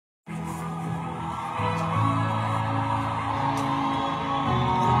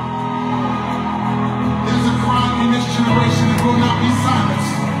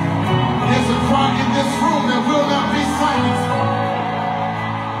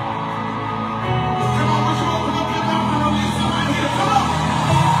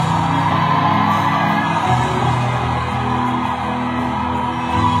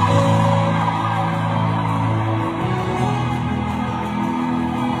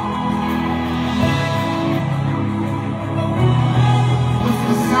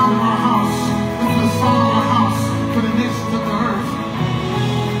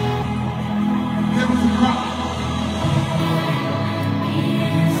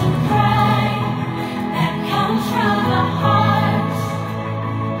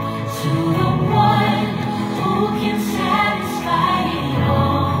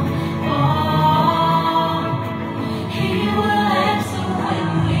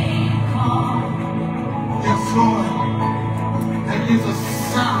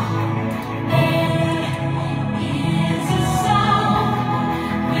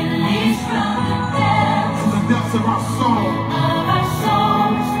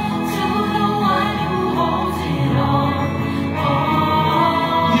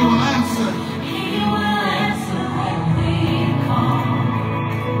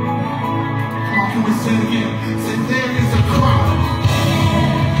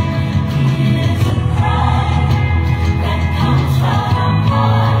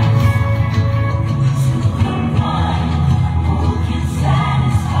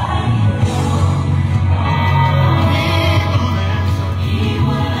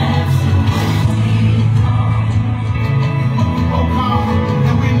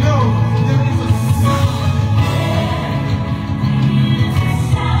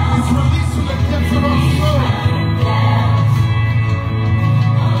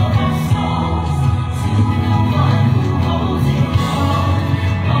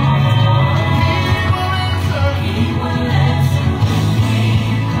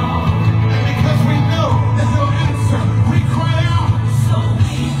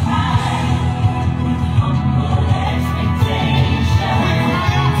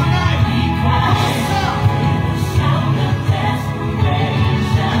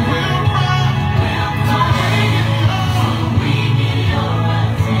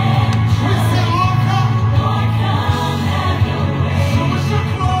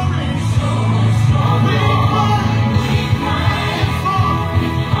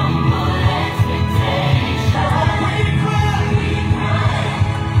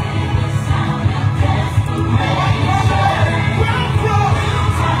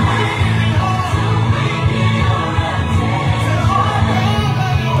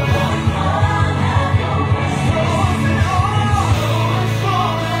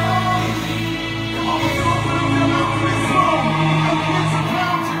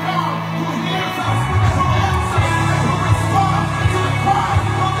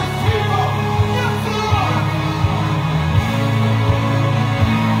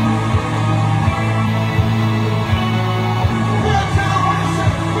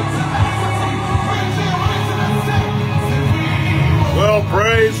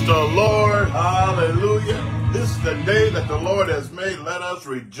the Lord. Hallelujah. This is the day that the Lord has made. Let us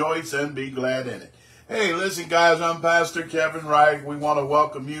rejoice and be glad in it. Hey, listen, guys, I'm Pastor Kevin Wright. We want to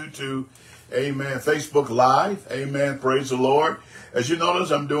welcome you to, amen, Facebook Live. Amen. Praise the Lord. As you notice,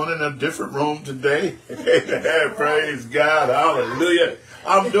 I'm doing it in a different room today. Praise God. Hallelujah.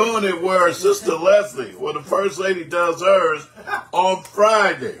 I'm doing it where Sister Leslie, where the First Lady does hers on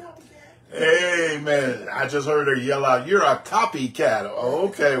Friday. Amen. I just heard her yell out, "You're a copycat."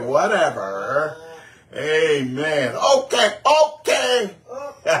 Okay, whatever. Amen. Okay.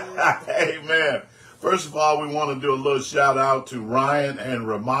 Amen. First of all, we want to do a little shout out to Ryan and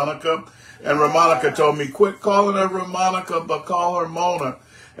Ramonica. And Ramonica told me, quit calling her Ramonica, but call her Mona.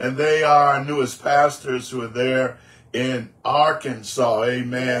 And they are our newest pastors who are there in Arkansas.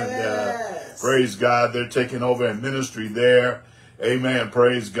 Amen. Yes. Praise God. They're taking over in ministry there. Amen.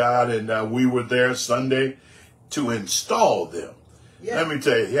 Praise God. And we were there Sunday to install them. Yeah. Let me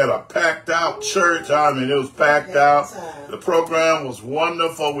tell you, he had a packed out church. I mean, it was packed out. The program was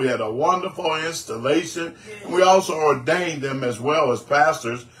wonderful. We had a wonderful installation. Yeah. And we also ordained them as well as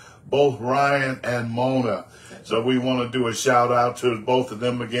pastors, both Ryan and Mona. So we want to do a shout out to both of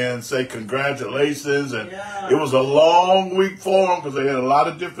them again, say congratulations. And it was a long week for them because they had a lot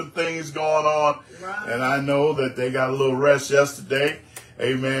of different things going on. Right. And I know that they got a little rest yesterday.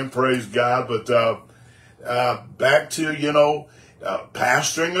 Amen. Praise God. But back to,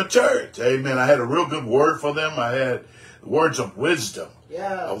 pastoring a church. Amen. I had a real good word for them. I had words of wisdom,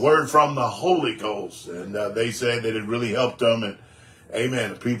 a word from the Holy Ghost. And they said that it really helped them. And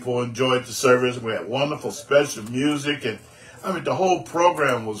amen. People enjoyed the service. We had wonderful special music. And I mean, the whole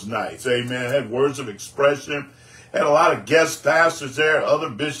program was nice. Amen. Had words of expression. Had a lot of guest pastors there, other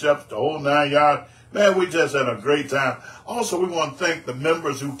bishops, the whole 9 yards. Man, we just had a great time. Also, we want to thank the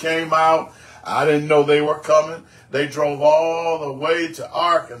members who came out. I didn't know they were coming. They drove all the way to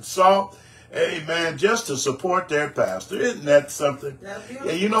Arkansas, amen, just to support their pastor. Isn't that something?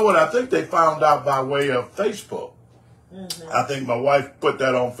 Yeah, you know what? I think they found out by way of Facebook. I think my wife put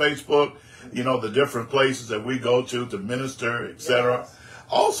that on Facebook, the different places that we go to minister, etc.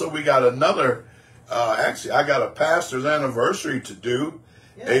 Also, we got another, actually, I got a pastor's anniversary to do.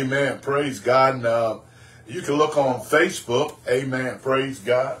 Amen. Praise God. And you can look on Facebook. Amen. Praise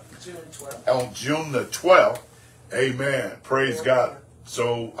God. June 12th. On June the 12th. Amen. Praise God.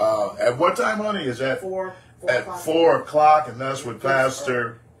 So at what time, honey? Is that 4 o'clock? And that's with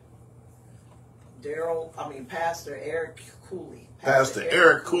Pastor Pastor Eric Cooley. Pastor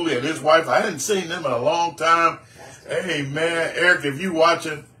Eric Cooley and his wife. I hadn't seen them in a long time. Amen. Eric, if you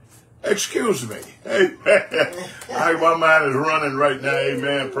watching, excuse me. Amen. My mind is running right now.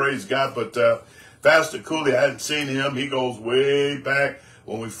 Amen. Praise God. But Pastor Cooley, I hadn't seen him. He goes way back.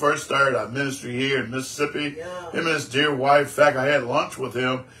 When we first started our ministry here in Mississippi, him and his dear wife, in fact, I had lunch with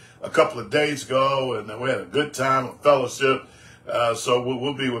him a couple of days ago, and we had a good time of fellowship. So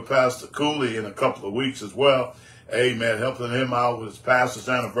we'll be with Pastor Cooley in a couple of weeks as well. Amen. Helping him out with his pastor's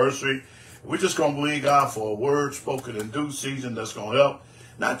anniversary. We're just going to believe God for a word spoken in due season that's going to help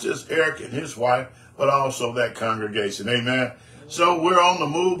not just Eric and his wife, but also that congregation. Amen. So we're on the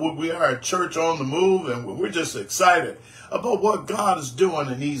move. We are a church on the move, and we're just excited about what God is doing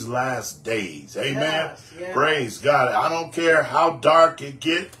in these last days. Amen. Yes. Praise God. I don't care how dark it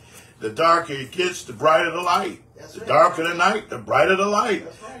gets. The darker it gets, the brighter the light. The darker the night, the brighter the light.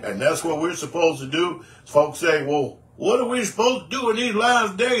 And that's what we're supposed to do. Folks say, well, what are we supposed to do in these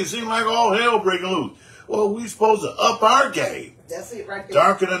last days? It seems like all hell breaking loose. Well, we're supposed to up our game. That's it right there.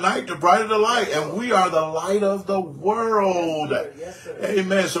 Darker the night, the brighter the light. And we are the light of the world. Yes, sir.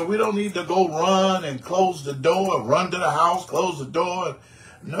 Amen. So we don't need to go run and close the door, run to the house, close the door.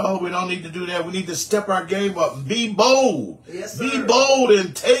 No, we don't need to do that. We need to step our game up and be bold. Yes, be sir. bold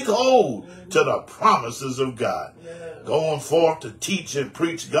and take hold to the promises of God. Going forth to teach and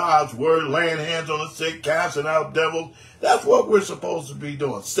preach God's word, laying hands on the sick, casting out devils. That's what we're supposed to be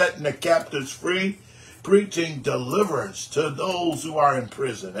doing. Setting the captives free. Preaching deliverance to those who are in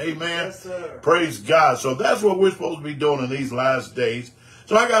prison. Amen. Yes, sir. Praise God. So that's what we're supposed to be doing in these last days.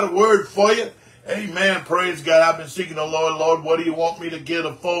 So I got a word for you. Amen. Praise God. I've been seeking the Lord. Lord, what do you want me to give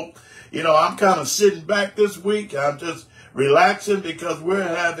to folk? I'm kind of sitting back this week. I'm just relaxing because we're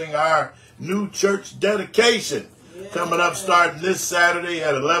having our new church dedication coming up starting this Saturday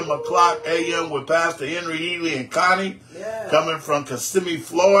at 11 o'clock a.m. with Pastor Henry Ely and Connie coming from Kissimmee,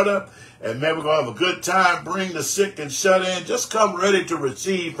 Florida. And man, we're going to have a good time. Bring the sick and shut in. Just come ready to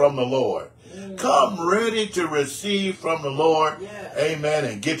receive from the Lord. Come ready to receive from the Lord. Amen.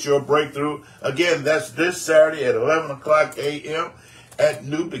 And get your breakthrough. Again, that's this Saturday at 11 o'clock a.m. at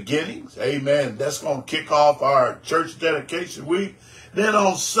New Beginnings. Amen. That's going to kick off our church dedication week. Then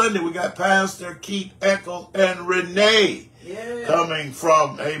on Sunday, we got Pastor Keith Eccles and Renee coming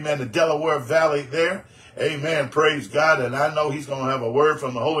from, amen, the Delaware Valley there. Amen. Praise God. And I know he's going to have a word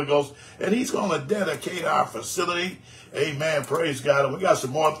from the Holy Ghost, and he's going to dedicate our facility. Amen. Praise God. And we got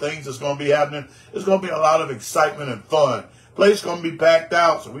some more things that's going to be happening. There's going to be a lot of excitement and fun. Place going to be packed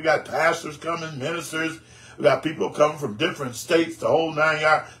out. So we got pastors coming, ministers. We got people coming from different states, the whole 9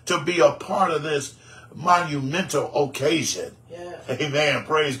 yards, to be a part of this monumental occasion. Yeah. Amen.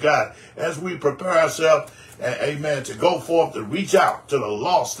 Praise God. As we prepare ourselves, amen, to go forth to reach out to the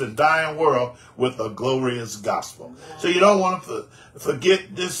lost and dying world with the glorious gospel. So you don't want to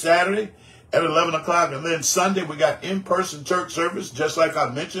forget this Saturday at 11 o'clock. And then Sunday, we got in-person church service, just like I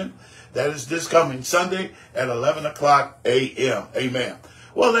mentioned. That is this coming Sunday at 11 o'clock a.m. Amen.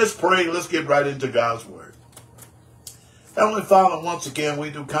 Well, let's pray. Let's get right into God's word. Heavenly Father, once again, we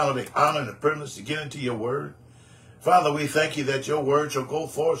do count it the honor and the privilege to get into your word. Father, we thank you that your word shall go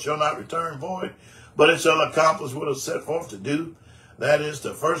forth, shall not return void, but it shall accomplish what it is set forth to do. That is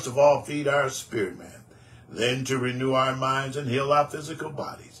to first of all feed our spirit man, then to renew our minds and heal our physical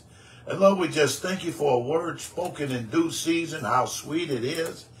bodies. And Lord, we just thank you for a word spoken in due season, how sweet it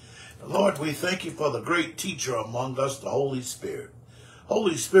is. And Lord, we thank you for the great teacher among us, the Holy Spirit.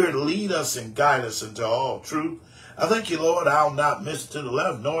 Holy Spirit, lead us and guide us into all truth. I thank you, Lord, I'll not miss to the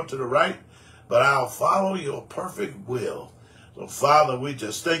left nor to the right, but I'll follow your perfect will. So, Father, we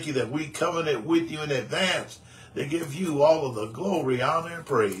just thank you that we covenant with you in advance to give you all of the glory, honor, and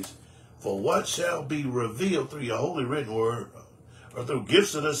praise for what shall be revealed through your holy written word or through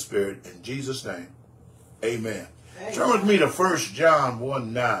gifts of the Spirit. In Jesus' name, amen. Turn with me to 1 John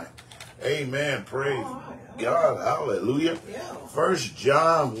 1:9. Amen. Praise God. Hallelujah. 1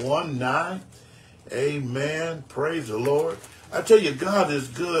 John 1:9. Amen. Praise the Lord. I tell you, God is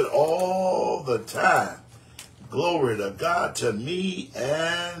good all the time. Glory to God, to me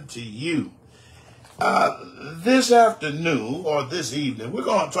and to you. This afternoon or this evening, we're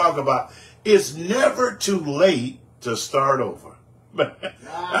going to talk about it's never too late to start over.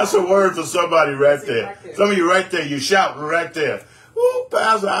 That's a word for somebody right there. Some of you right there, you're shouting right there. Ooh,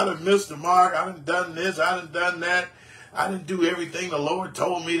 Pastor, I done missed the mark. I done this. I done that. I didn't do everything the Lord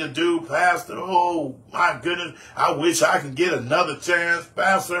told me to do, Pastor. Oh, my goodness. I wish I could get another chance,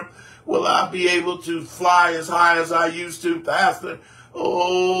 Pastor. Will I be able to fly as high as I used to, Pastor?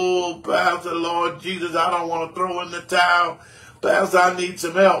 Oh, Pastor, Lord Jesus, I don't want to throw in the towel. Pastor, I need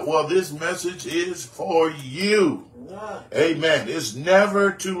some help. Well, this message is for you. Amen. It's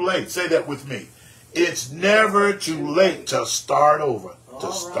never too late. Say that with me. It's never too late to start over.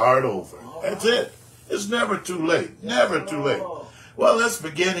 To start over. That's it. It's never too late. Never too late. Well, let's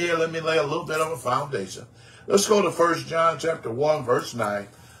begin here. Let me lay a little bit of a foundation. Let's go to 1 John chapter 1, verse 9.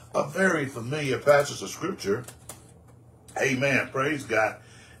 A very familiar passage of scripture. Amen. Praise God.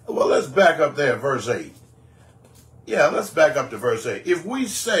 Well, let's back up there, verse 8. Yeah, let's back up to verse 8. If we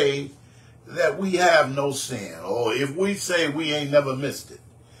say that we have no sin, or if we say we ain't never missed it,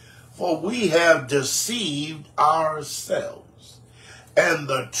 for we have deceived ourselves, and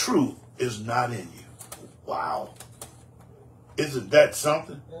the truth is not in you. Wow. Isn't that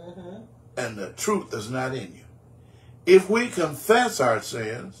something? Mm-hmm. And the truth is not in you. If we confess our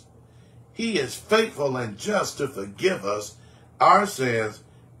sins, he is faithful and just to forgive us our sins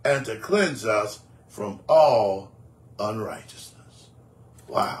and to cleanse us from all unrighteousness.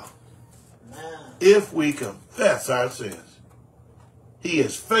 Wow. If we confess our sins, he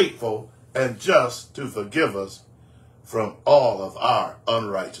is faithful and just to forgive us from all of our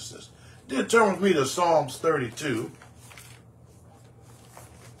unrighteousness. Then turn with me to Psalms 32.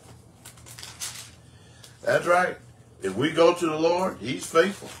 That's right. If we go to the Lord, he's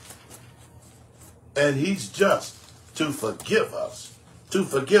faithful. And he's just to forgive us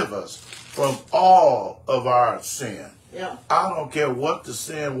from all of our sin. Yeah. I don't care what the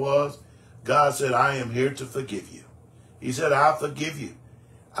sin was. God said, I am here to forgive you. He said, I'll forgive you.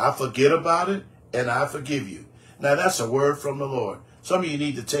 I forget about it and I forgive you. Now that's a word from the Lord. Some of you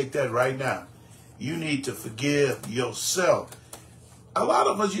need to take that right now. You need to forgive yourself. A lot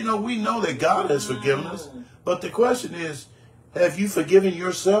of us, we know that God has forgiven us. But the question is, have you forgiven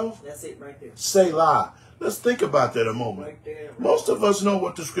yourself? That's it right there. Selah. Let's think about that a moment. Right there, right. Most of us know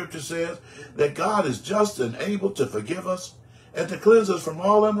what the scripture says, that God is just and able to forgive us and to cleanse us from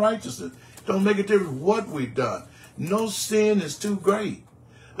all unrighteousness. Don't make a difference what we've done. No sin is too great.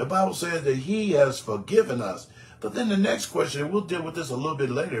 The Bible says that he has forgiven us. But then the next question, and we'll deal with this a little bit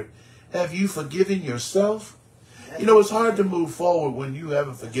later, have you forgiven yourself? It's hard to move forward when you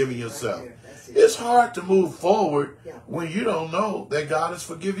haven't forgiven yourself. It's hard to move forward when you don't know that God has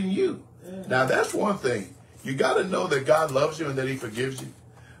forgiven you. Now, that's one thing. You got to know that God loves you and that he forgives you.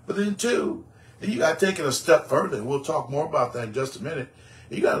 But then two, you got to take it a step further. And we'll talk more about that in just a minute.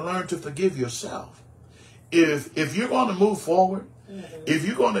 You got to learn to forgive yourself. If you're going to move forward, if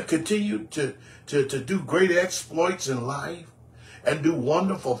you're going to continue to do great exploits in life and do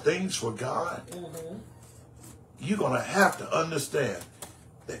wonderful things for God, you're going to have to understand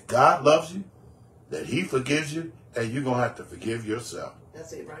that God loves you, that he forgives you, and you're going to have to forgive yourself.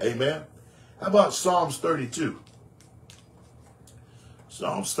 That's it, right? Amen. How about Psalms 32?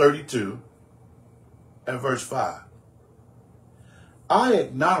 Psalms 32 and verse 5. I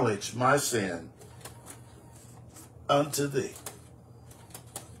acknowledge my sin unto thee.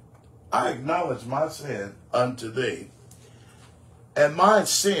 I acknowledge my sin unto thee, and my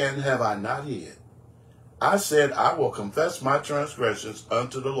sin have I not hid. I said, I will confess my transgressions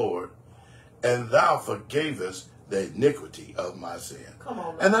unto the Lord, and thou forgavest the iniquity of my sin. Come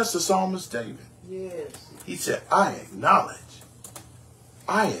on, and that's the psalmist David. Yes. He said, I acknowledge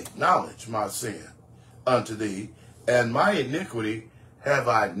my sin unto thee, and my iniquity have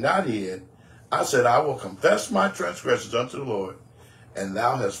I not hid. I said, I will confess my transgressions unto the Lord, and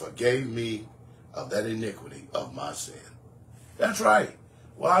thou hast forgave me of that iniquity of my sin. That's right.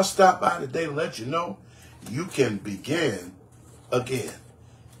 Well, I'll stop by today to let you know you can begin again.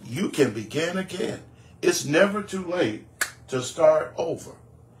 You can begin again. It's never too late to start over.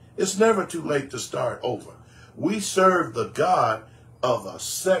 It's never too late to start over. We serve the God of a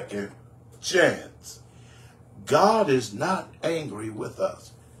second chance. God is not angry with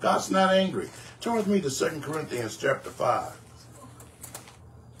us. God's not angry. Turn with me to 2 Corinthians chapter 5.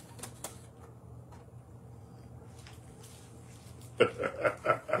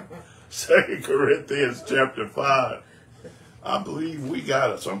 2 Corinthians chapter 5. I believe we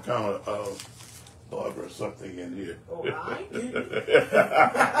got some kind of bug or something in here. Oh, I do.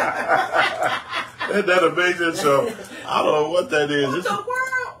 Isn't that amazing? So I don't know what that is. What the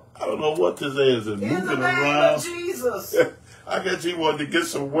world? I don't know what this is. It's In moving the name around. of Jesus. I guess he wanted to get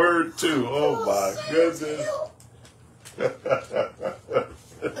some word too. Oh my goodness.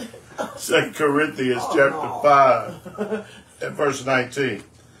 2 Corinthians chapter 5 and verse 19.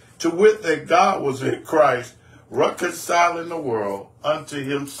 To wit, that God was in Christ, reconciling the world unto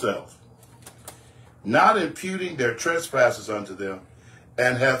himself, not imputing their trespasses unto them,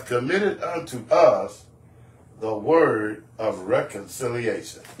 and hath committed unto us the word of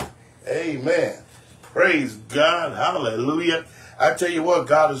reconciliation. Amen. Praise God. Hallelujah. I tell you what,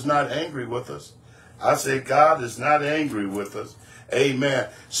 God is not angry with us. I say God is not angry with us. Amen.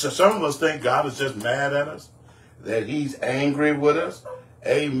 So some of us think God is just mad at us, that he's angry with us.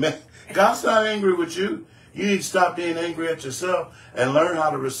 Amen. God's not angry with you. You need to stop being angry at yourself and learn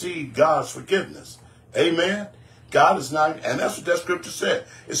how to receive God's forgiveness. Amen. God is not, and that's what that scripture said.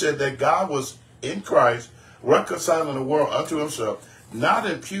 It said that God was in Christ, reconciling the world unto himself, not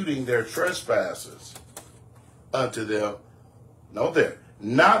imputing their trespasses unto them. No, there.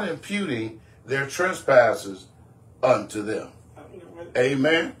 Not imputing their trespasses unto them.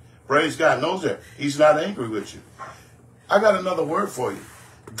 Amen. Praise God. Knows that. He's not angry with you. I got another word for you.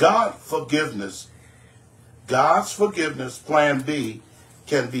 God's forgiveness, plan B,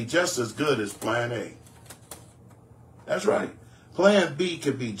 can be just as good as plan A. That's right. Plan B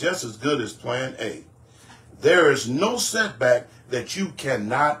can be just as good as plan A. There is no setback that you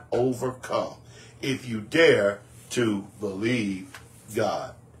cannot overcome if you dare to believe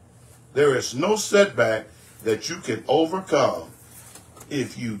God. There is no setback that you can overcome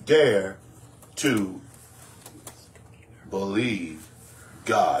if you dare to believe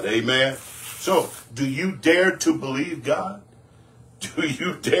God. Amen. So, do you dare to believe God? Do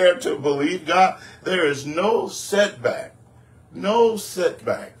you dare to believe God? There is no setback. No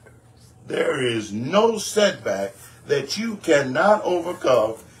setback. There is no setback that you cannot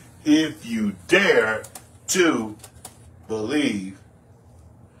overcome if you dare to believe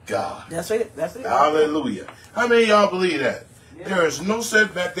God. That's it. That's it. Hallelujah. How many of y'all believe that? Yeah. There is no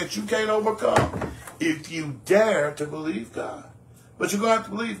setback that you can't overcome if you dare to believe God. But you're going to have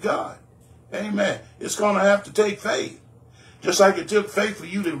to believe God. Amen. It's going to have to take faith. Just like it took faith for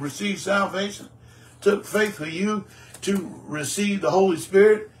you to receive salvation, it took faith for you to receive the Holy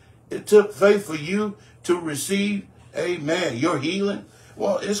Spirit, it took faith for you to receive, amen, your healing.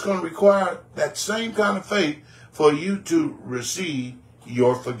 Well, it's going to require that same kind of faith for you to receive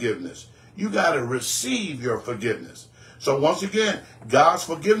your forgiveness. You got to receive your forgiveness. So once again, God's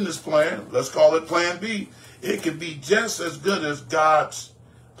forgiveness plan, let's call it plan B, it can be just as good as God's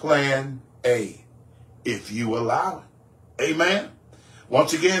plan A, if you allow it. Amen.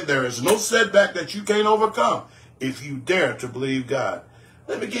 Once again, there is no setback that you can't overcome if you dare to believe God.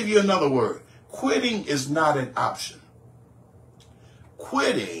 Let me give you another word. Quitting is not an option.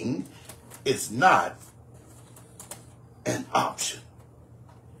 Quitting is not an option.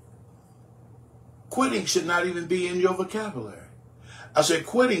 Quitting should not even be in your vocabulary. I said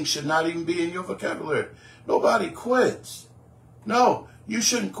quitting should not even be in your vocabulary. Nobody quits. No, you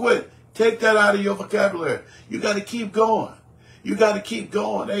shouldn't quit. Take that out of your vocabulary. You got to keep going. You got to keep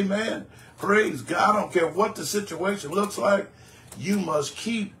going. Amen. Praise God. I don't care what the situation looks like. You must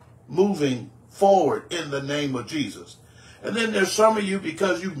keep moving forward in the name of Jesus. And then there's some of you,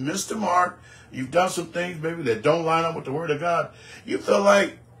 because you've missed the mark, you've done some things maybe that don't line up with the word of God. You feel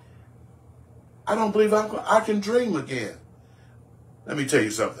like, I don't believe I can dream again. Let me tell you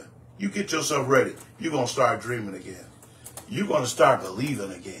something. You get yourself ready. You're going to start dreaming again. You're going to start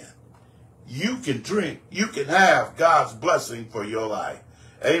believing again. You can dream. You can have God's blessing for your life.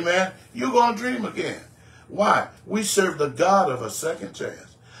 Amen. You're going to dream again. Why? We serve the God of a second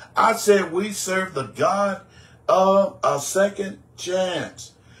chance. I said we serve the God of a second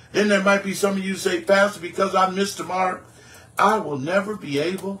chance. Then there might be some of you say, Pastor, because I missed the mark, I will never be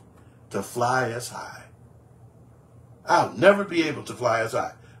able to fly as high. I'll never be able to fly as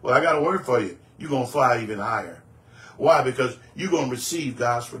high. Well, I got a word for you. You're going to fly even higher. Why? Because you're going to receive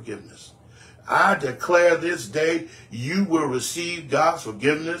God's forgiveness. I declare this day you will receive God's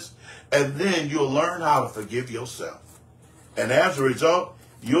forgiveness, and then you'll learn how to forgive yourself. And as a result,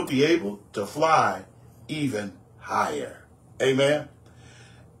 you'll be able to fly even higher. Amen.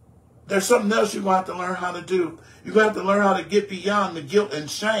 There's something else you're going to have to learn how to do. You're going to have to learn how to get beyond the guilt and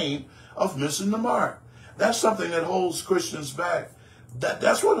shame of missing the mark. That's something that holds Christians back.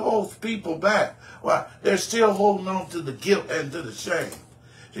 That's what holds people back. Why? They're still holding on to the guilt and to the shame.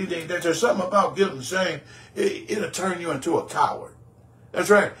 See, there's something about guilt and shame. It'll turn you into a coward. That's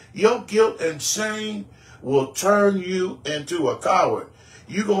right. Your guilt and shame will turn you into a coward.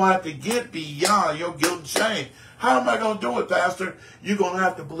 You're going to have to get beyond your guilt and shame. How am I going to do it, Pastor? You're going to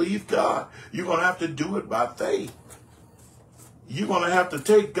have to believe God. You're going to have to do it by faith. You're going to have to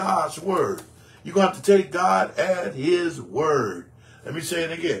take God's word. You're going to have to take God at his word. Let me say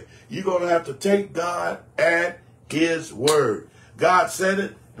it again. You're going to have to take God at his word. God said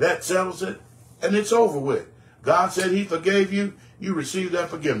it, that settles it, and it's over with. God said he forgave you, you receive that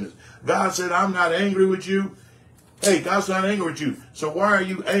forgiveness. God said, I'm not angry with you. Hey, God's not angry with you. So why are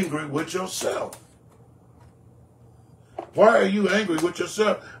you angry with yourself? Why are you angry with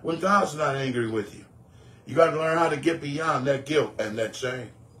yourself when God's not angry with you? You got to learn how to get beyond that guilt and that shame.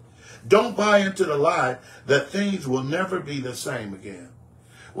 Don't buy into the lie that things will never be the same again.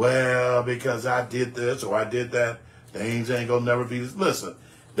 Well, because I did this or I did that, things ain't going to never be this. Listen,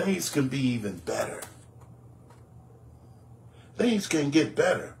 things can be even better. Things can get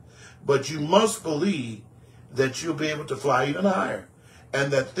better. But you must believe that you'll be able to fly even higher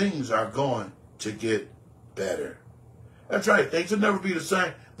and that things are going to get better. That's right. Things will never be the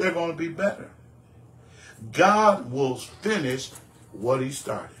same. They're going to be better. God will finish what he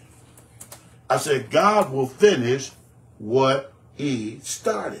started. I said God will finish what he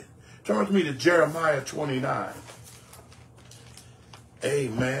started. Turn with me to Jeremiah 29.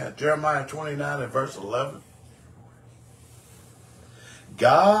 Amen. Jeremiah 29 and verse 11.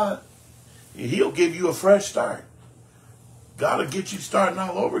 God, he'll give you a fresh start. God will get you starting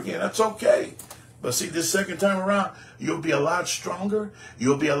all over again. That's okay. But see, this second time around, you'll be a lot stronger.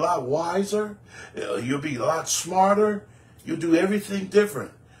 You'll be a lot wiser. You'll be a lot smarter. You'll do everything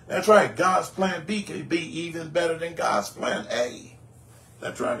different. That's right. God's plan B can be even better than God's plan A.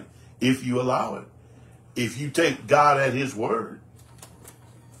 That's right. If you allow it. If you take God at his word.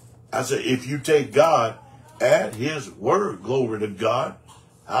 I said, if you take God at his word, glory to God.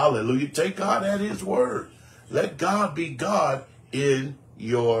 Hallelujah. Take God at his word. Let God be God in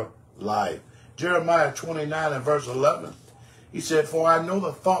your life. Jeremiah 29 and verse 11. He said, for I know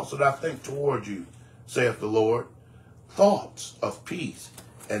the thoughts that I think toward you, saith the Lord, thoughts of peace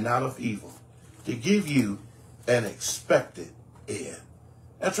and not of evil, to give you an expected end.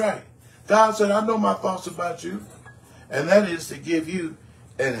 That's right. God said, I know my thoughts about you, and that is to give you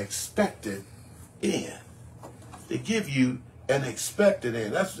an expected end. To give you an expected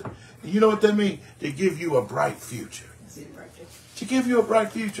end. You know what that means? To give you a bright future. To give you a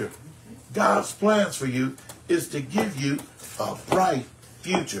bright future. God's plans for you is to give you a bright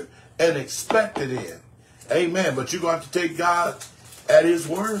future, an expected end. Amen. But you're going to have to take God at his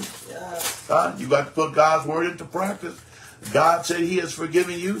word. You got to put God's word into practice. God said he has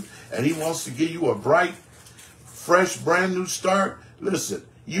forgiven you, and he wants to give you a bright, fresh, brand new start. Listen,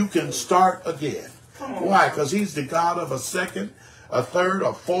 you can start again. Why? Because he's the God of a second, a third,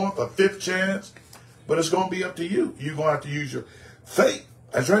 a fourth, a fifth chance. But it's going to be up to you. You're going to have to use your faith.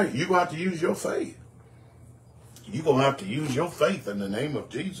 That's right. You're going to have to use your faith. You're going to have to use your faith in the name of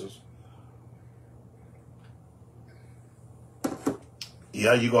Jesus.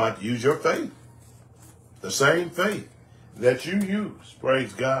 Yeah, you're going to have to use your faith. The same faith that you use,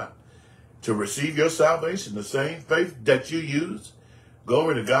 praise God, to receive your salvation. The same faith that you use,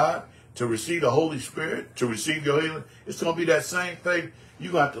 glory to God, to receive the Holy Spirit, to receive your healing. It's going to be that same faith.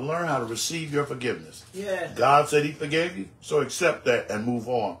 You're going to have to learn how to receive your forgiveness. Yeah. God said he forgave you, so accept that and move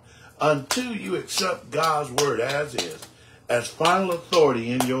on. Until you accept God's word as is, as final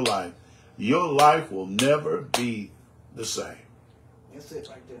authority in your life will never be the same. That's it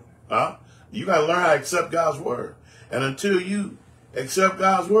right there. Huh? You got to learn how to accept God's word. And until you accept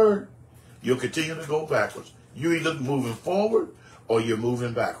God's word, you'll continue to go backwards. You're either moving forward or you're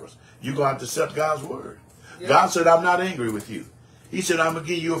moving backwards. You're going to have to accept God's word. Yeah. God said, I'm not angry with you. He said, I'm going to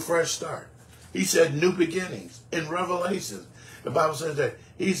give you a fresh start. He said, new beginnings. In Revelation, the Bible says that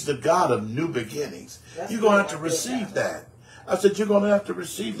he's the God of new beginnings. That's you're going to have to receive that. I said, you're going to have to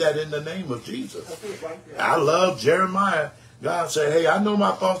receive that in the name of Jesus. Right. I love Jeremiah. God said, hey, I know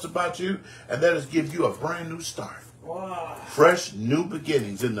my thoughts about you, and that is give you a brand new start. Wow. Fresh new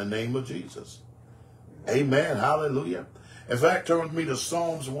beginnings in the name of Jesus. Amen. Hallelujah. In fact, turn with me to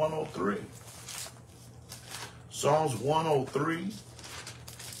Psalms 103. Psalms 103.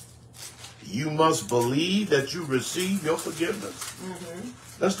 You must believe that you receive your forgiveness. Mm-hmm.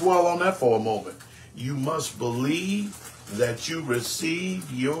 Let's dwell on that for a moment. You must believe that you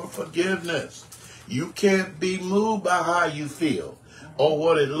receive your forgiveness. You can't be moved by how you feel or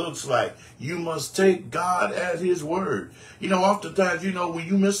what it looks like. You must take God at his word. You know, oftentimes, you know, when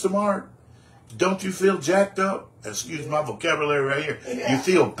you miss the mark, don't you feel jacked up? Excuse my vocabulary right here. Yeah. You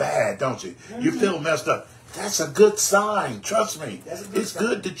feel bad, don't you? Mm-hmm. You feel messed up. That's a good sign. Trust me. It's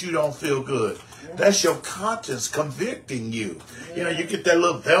good that you don't feel good. Mm-hmm. That's your conscience convicting you. Yeah. You know, you get that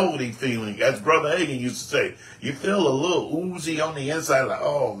little velvety feeling, as Brother Hagin used to say. You feel a little oozy on the inside, like,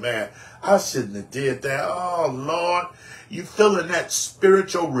 oh, man, I shouldn't have did that. Oh, Lord. You feeling that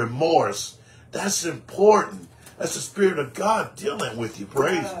spiritual remorse. That's important. That's the Spirit of God dealing with you.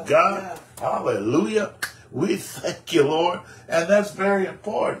 Praise God. Yeah. Hallelujah. We thank you, Lord. And that's very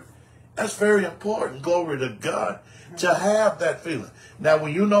important. That's very important, glory to God, to have that feeling. Now,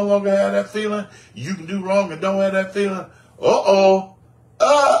 when you no longer have that feeling, you can do wrong and don't have that feeling.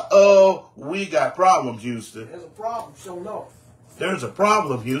 We got problems, Houston. There's a problem, so no. There's a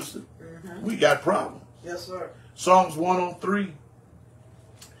problem, Houston. Mm-hmm. We got problems. Yes, sir. Psalms 103.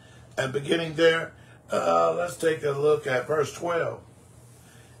 And beginning there, let's take a look at verse 12.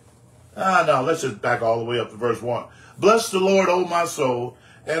 No, let's just back all the way up to verse 1. Bless the Lord, O my soul,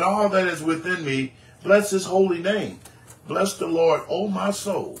 and all that is within me, bless his holy name. Bless the Lord, O my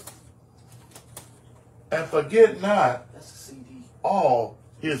soul, and forget not all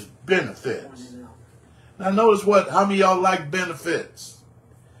his benefits. Now notice how many of y'all like benefits?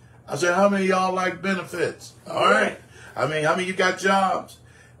 I said, how many of y'all like benefits? All right. I mean, how many of you got jobs?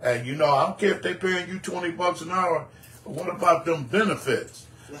 And you know, I don't care if they're paying you $20 an hour, but what about them benefits?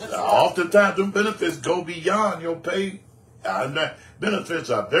 Oftentimes, them benefits go beyond your pay. Benefits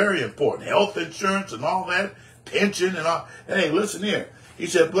are very important. Health insurance and all that, pension and all. Hey, listen here. He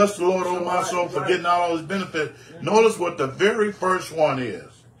said, bless the Lord, O my soul, for getting all his benefits. Notice what the very first one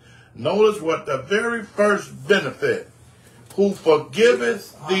is. Notice what the very first benefit. Who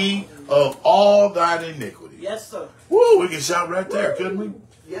forgiveth thee of all thine iniquity. Yes, sir. Woo, we can shout right there, couldn't we?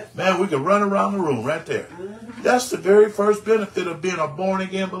 Yes. Man, we could run around the room right there. Mm-hmm. That's the very first benefit of being a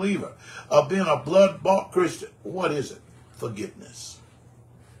born-again believer, of being a blood-bought Christian. What is it? Forgiveness.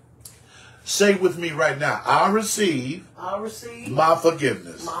 Say with me right now, I receive my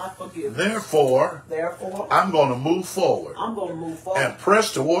forgiveness. Therefore, I'm going to move forward. And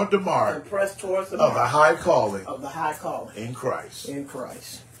press toward the mark of the high calling. In Christ.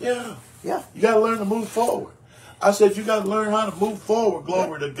 Yeah. You got to learn to move forward. I said you got to learn how to move forward.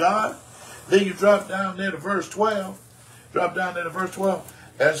 Glory to God. Then you drop down there to verse 12.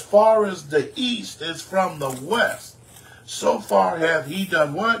 As far as the east is from the west, so far hath he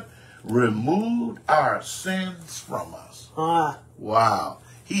done what? Removed our sins from us. Wow.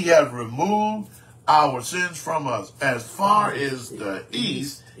 He has removed our sins from us as far as the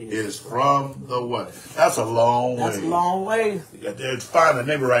east is from the west. That's a long way. That's a long way. Find a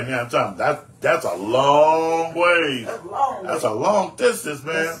neighbor right now and tell them that's a long way. That's a long distance,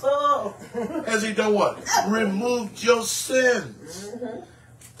 man. Yes, sir. Has he done what? Removed your sins. Mm-hmm.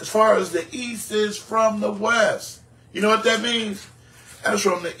 As far as the east is from the west. You know what that means? That's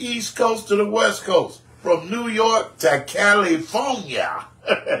from the east coast to the west coast. from New York to California.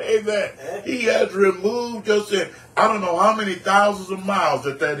 Amen. He has removed your sin. I don't know how many thousands of miles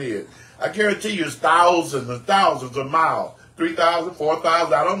that is. I guarantee you it's thousands and thousands of miles. 3,000,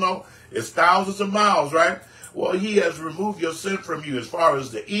 4,000, I don't know. It's thousands of miles, right? Well, he has removed your sin from you as far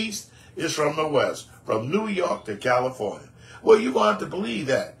as the east is from the west, from New York to California. Well, you're going to have to believe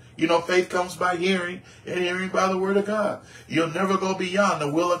that. You know, faith comes by hearing, and hearing by the word of God. You'll never go beyond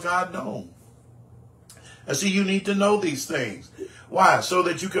the will of God known. And see, you need to know these things. Why? So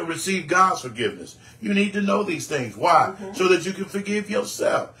that you can receive God's forgiveness. You need to know these things. Why? So that you can forgive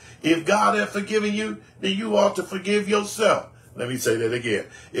yourself. If God has forgiven you, then you ought to forgive yourself. Let me say that again.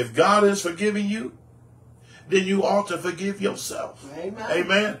 If God has forgiven you, then you ought to forgive yourself. Amen.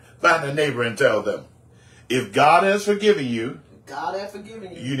 Amen. Find a neighbor and tell them, if God has forgiven you, God has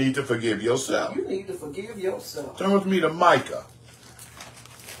forgiven you. You need to forgive yourself. You need to forgive yourself. Turn with me to Micah.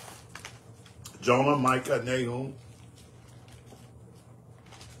 Jonah, Micah, Nahum.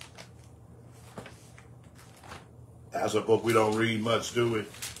 That's a book we don't read much, do we?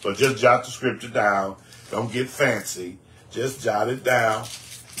 But just jot the scripture down. Don't get fancy. Just jot it down.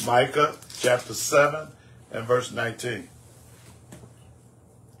 Micah chapter 7 and verse 19.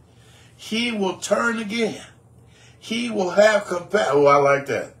 He will turn again. He will have compassion. Oh, I like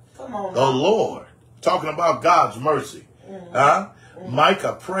that. Come on. The Lord. Talking about God's mercy.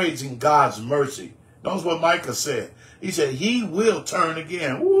 Micah praising God's mercy. Notice what Micah said. He said, he will turn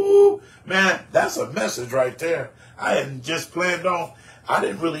again. Woo! Man, that's a message right there. I hadn't just planned on, I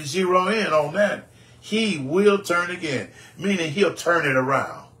didn't really zero in on that. He will turn again. Meaning he'll turn it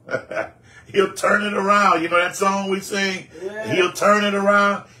around. He'll turn it around. You know that song we sing? Yeah. He'll turn it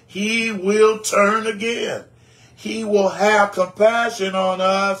around. He will turn again. He will have compassion on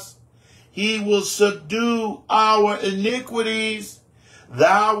us. He will subdue our iniquities.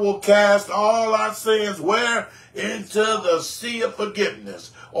 Thou will cast all our sins where? Into the sea of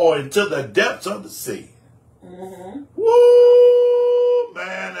forgiveness, or into the depths of the sea. Woo!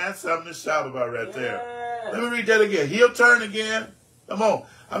 Man, that's something to shout about right there. Let me read that again. He'll turn again. Come on.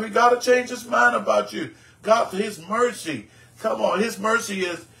 I mean, God will change his mind about you. God, for his mercy. Come on. His mercy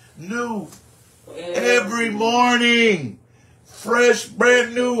is new every morning. Fresh,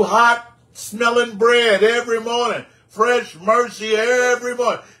 brand new, hot, smelling bread every morning. Fresh mercy every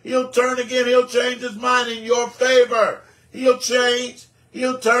morning. He'll turn again. He'll change his mind in your favor. He'll change.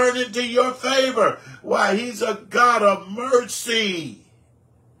 He'll turn into your favor. Why? He's a God of mercy.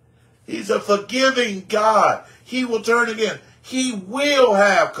 He's a forgiving God. He will turn again. He will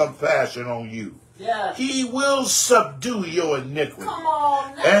have compassion on you. Yes. He will subdue your iniquity. Come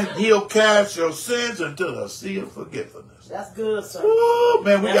on now. And he'll cast your sins into the sea of forgiveness. That's good, sir. Oh,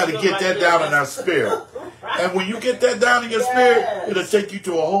 man, we got to get that down in our spirit. And when you get that down in your spirit, it'll take you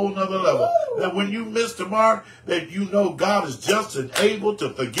to a whole nother level. That when you miss the mark, that you know God is just and able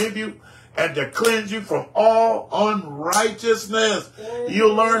to forgive you and to cleanse you from all unrighteousness.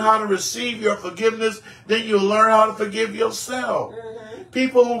 You'll learn how to receive your forgiveness. Then you'll learn how to forgive yourself.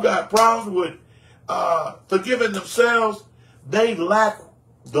 People who got problems with forgiving themselves, they lack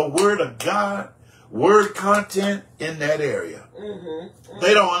the word of God, word content in that area.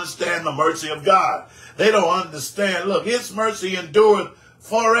 They don't understand the mercy of God. They don't understand, look, his mercy endureth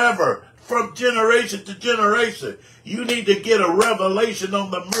forever, from generation to generation. You need to get a revelation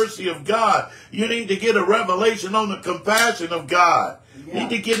on the mercy of God. You need to get a revelation on the compassion of God. You need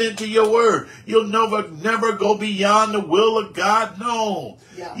to get into your word. You'll never go beyond the will of God known.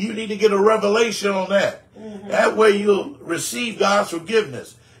 You need to get a revelation on that. That way you'll receive God's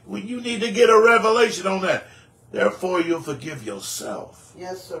forgiveness. Well, you need to get a revelation on that. Therefore, you'll forgive yourself.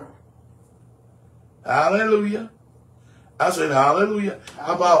 Yes, sir. Hallelujah. I said hallelujah.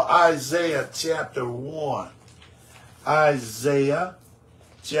 How about Isaiah chapter 1? Isaiah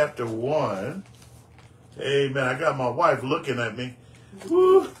chapter 1. Amen. I got my wife looking at me.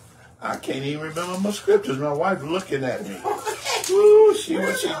 Woo. I can't even remember my scriptures. My wife looking at me. Woo. What she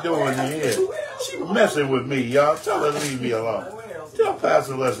doing here? She messing with me, y'all. Tell her to leave me alone. Tell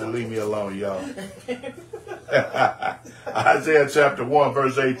Pastor Leslie leave me alone, y'all. Isaiah chapter 1,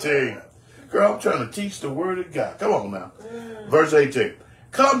 verse 18. Girl, I'm trying to teach the word of God. Come on now. Verse 18.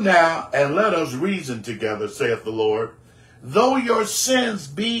 Come now and let us reason together, saith the Lord. Though your sins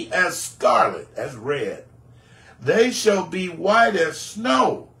be as scarlet, as red, they shall be white as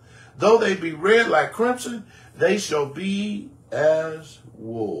snow. Though they be red like crimson, they shall be as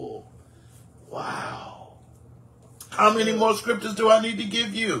wool. Wow. How many more scriptures do I need to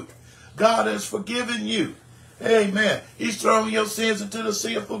give you? God has forgiven you. Amen. He's throwing your sins into the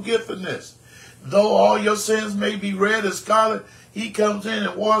sea of forgiveness. Though all your sins may be red as scarlet, He comes in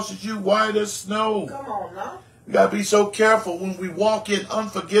and washes you white as snow. Come on now. We got to be so careful when we walk in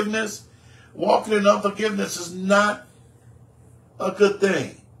unforgiveness. Walking in unforgiveness is not a good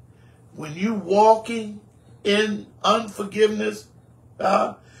thing. When you walking in unforgiveness,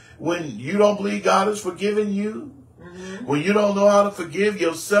 when you don't believe God has forgiven you, when you don't know how to forgive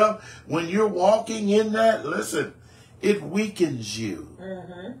yourself, when you're walking in that, listen, it weakens you.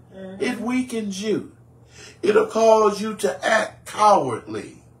 It weakens you. It'll cause you to act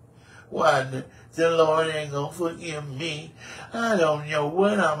cowardly. Why, the Lord ain't gonna forgive me. I don't know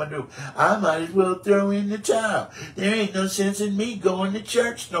what I'm gonna do. I might as well throw in the towel. There ain't no sense in me going to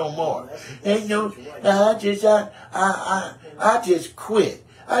church no more. Ain't no, I just quit.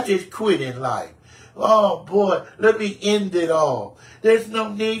 I just quit in life. Oh boy, let me end it all. There's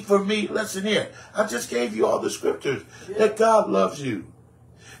no need for me. Listen here. I just gave you all the scriptures that God loves you.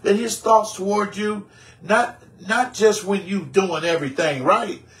 That his thoughts toward you, not just when you doing everything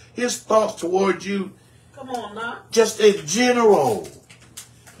right. His thoughts toward you, come on now, just in general.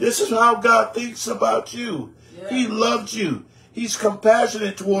 This is how God thinks about you. Yeah. He loves you. He's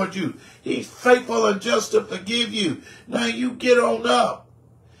compassionate toward you. He's faithful and just to forgive you. Now you get on up.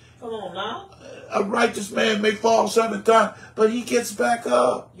 Come on now. A righteous man may fall 7 times, but he gets back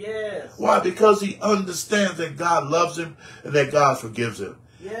up. Yes. Why? Because he understands that God loves him and that God forgives him.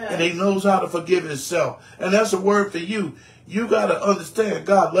 Yes. And he knows how to forgive himself. And that's a word for you. You got to understand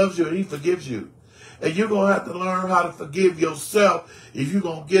God loves you and he forgives you. And you're going to have to learn how to forgive yourself if you're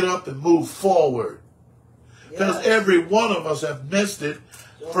going to get up and move forward. Because every one of us have missed it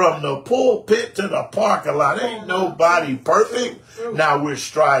from the pulpit to the parking lot. Ain't nobody perfect. Now we're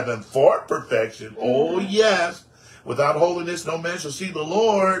striving for perfection. Oh, yes. Without holiness, no man shall see the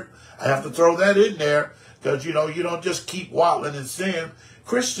Lord. I have to throw that in there because, you know, you don't just keep waddling in sin.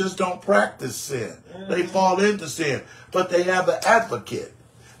 Christians don't practice sin. They fall into sin. But they have an advocate.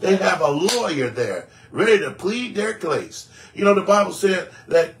 They have a lawyer there ready to plead their case. You know, the Bible said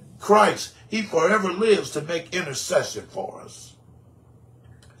that Christ, he forever lives to make intercession for us.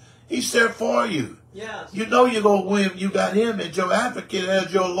 He said for you. Yes. You know you're going to win. You got him as your advocate,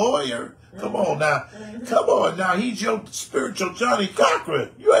 as your lawyer. Come on now. Come on now. He's your spiritual Johnny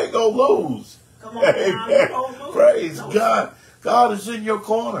Cochran. You ain't going to lose. Come on. Amen. Praise God. God is in your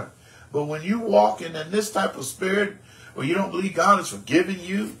corner. But when you walk in this type of spirit, where you don't believe God is forgiving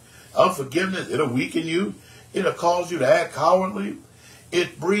you, unforgiveness, it'll weaken you. It'll cause you to act cowardly.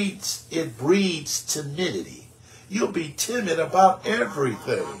 It breeds timidity. You'll be timid about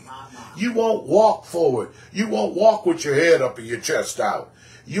everything. You won't walk forward. You won't walk with your head up and your chest out.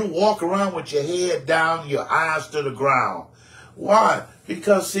 You walk around with your head down, your eyes to the ground. Why?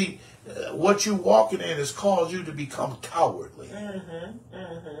 Because, see, what you walking in has caused you to become cowardly.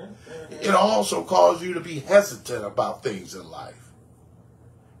 It also caused you to be hesitant about things in life.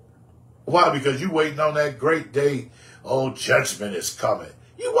 Why? Because you waiting on that great day. Oh, judgment is coming.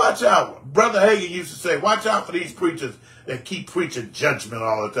 You watch out. Brother Hagin used to say, watch out for these preachers that keep preaching judgment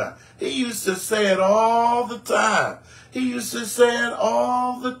all the time. He used to say it all the time. He used to say it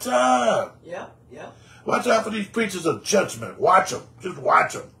all the time. Yeah. Watch out for these preachers of judgment. Watch them. Just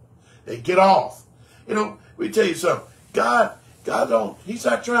watch them. They get off. You know, we tell you something. God don't, he's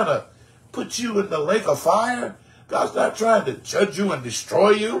not trying to put you in the lake of fire. God's not trying to judge you and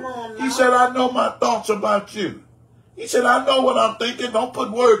destroy you. He said, I know my thoughts about you. He said, I know what I'm thinking. Don't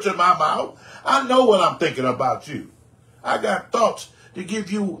put words in my mouth. I know what I'm thinking about you. I got thoughts to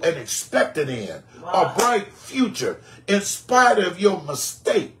give you an expected end, a bright future, in spite of your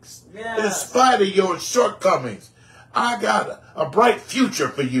mistakes, in spite of your shortcomings. I got a bright future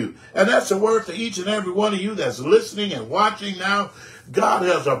for you. And that's a word for each and every one of you that's listening and watching now. God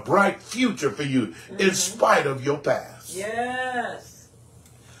has a bright future for you in spite of your past. Yes.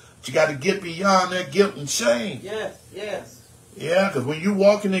 But you got to get beyond that guilt and shame. Yes. Yeah, because when you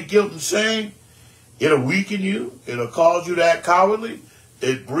walk in that guilt and shame, it'll weaken you. It'll cause you to act cowardly.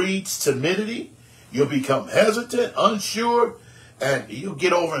 It breeds timidity. You'll become hesitant, unsure, and you'll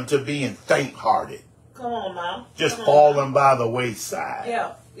get over into being faint-hearted. Come on now. Just falling by the wayside.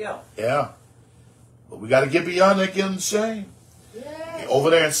 Yeah. But we got to get beyond that guilt and shame. Yes. Over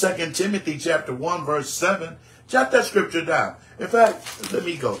there in 2 Timothy chapter 1, verse 7. Jot that scripture down. In fact, let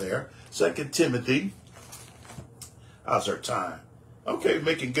me go there. 2 Timothy. How's our time? Okay,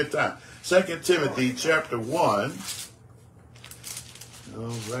 making good time. 2 Timothy chapter 1.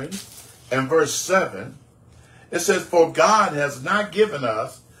 All right. And verse 7. It says, for God has not given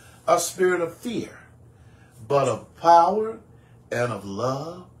us a spirit of fear, but of power and of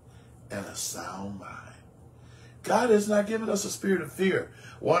love and a sound mind. God has not given us a spirit of fear.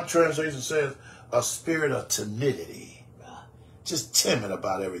 One translation says a spirit of timidity. just timid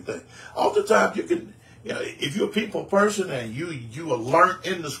about everything. Oftentimes you can, if you're a people person and you alert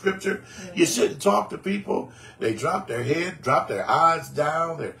in the scripture, you sit and talk to people, they drop their head, drop their eyes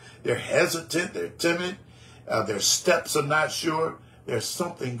down, they're hesitant, they're timid, their steps are not sure. There's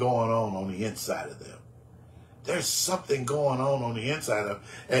something going on the inside of them. There's something going on the inside of them,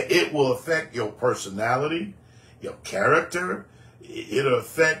 and it will affect your personality, your character, it'll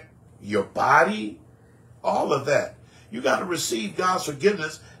affect your body, all of that. You got to receive God's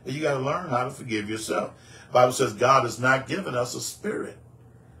forgiveness, and you got to learn how to forgive yourself. The Bible says God has not given us a spirit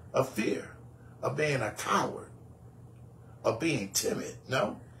of fear, of being a coward, of being timid.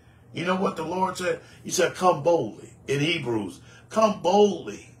 No. You know what the Lord said? He said, come boldly. In Hebrews, come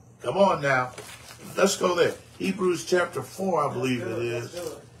boldly. Come on now. Let's go there. Hebrews chapter 4, I believe it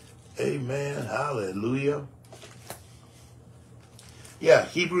is. Amen. Hallelujah. Yeah,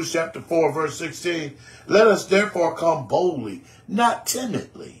 Hebrews chapter 4, verse 16. Let us therefore come boldly, not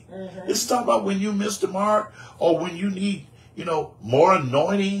timidly. It's talking about when you miss the mark, or when you need, more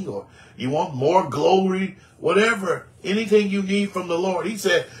anointing, or you want more glory, whatever, anything you need from the Lord. He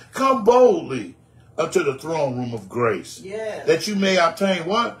said, come boldly unto the throne room of grace, that you may obtain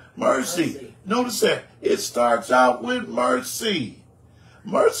what? Mercy. Notice that it starts out with mercy.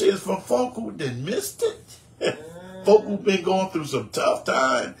 Mercy is for folk who didn't missed it. Folk who've been going through some tough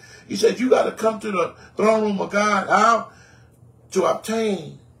time. He said, you got to come to the throne room of God. How? To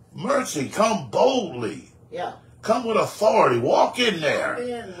obtain mercy. Come boldly. Yeah. Come with authority. Walk in there.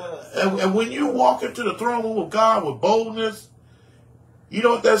 And when you walk into the throne room of God with boldness, you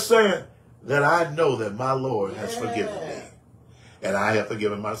know what that's saying? That I know that my Lord has forgiven me. And I have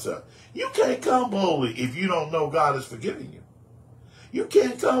forgiven myself. You can't come boldly if you don't know God is forgiving you. You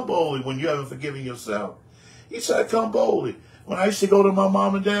can't come boldly when you haven't forgiven yourself. He said, come boldly. When I used to go to my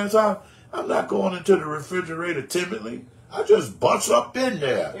mom and dad's house, I'm not going into the refrigerator timidly. I just bust up in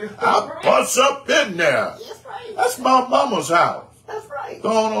there. Bust up in there. That's right. That's my mama's house. That's right.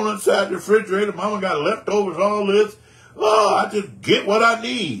 Going on inside the refrigerator. Mama got leftovers, all this. Oh, I just get what I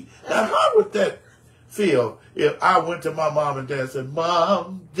need. Now, how would that feel if I went to my mom and dad and said,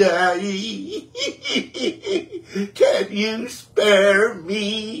 Mom, Daddy, can you spare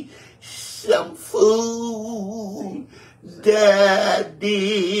me some food?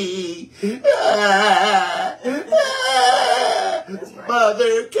 Daddy,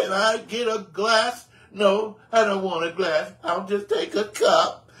 Mother, can I get a glass? No, I don't want a glass. I'll just take a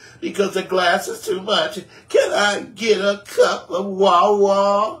cup because a glass is too much. Can I get a cup of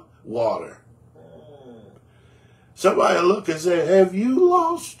Wawa water? Somebody look and say, have you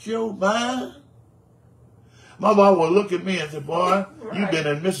lost your mind? My mom would look at me and say, boy, you've been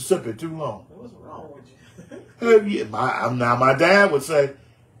in Mississippi too long. What's wrong with you? Have you? Now my dad would say,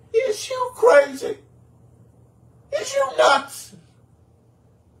 is you crazy? Is you nuts?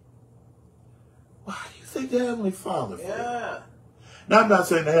 Why do you think the Heavenly Father feels? Now, I'm not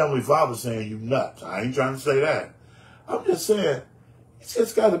saying the Heavenly Father saying you nuts. I ain't trying to say that. I'm just saying, it's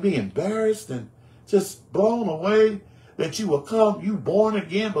just got to be embarrassed and just blown away that you will come, you born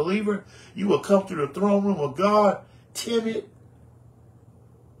again believer, you will come to the throne room of God, timid,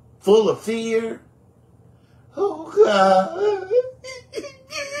 full of fear. Oh God,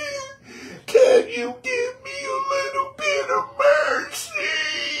 can you give me a little bit of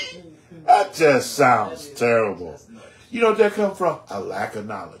mercy? That just sounds terrible. You know what that comes from? A lack of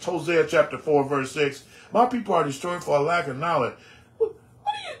knowledge. Hosea chapter 4, verse 6. My people are destroyed for a lack of knowledge. What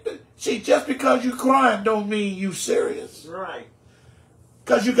do you see, just because you crying don't mean you serious. Right.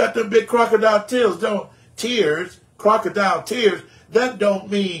 Because you got them big crocodile crocodile tears, that don't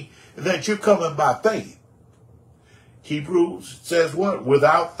mean that you're coming by faith. Hebrews says what?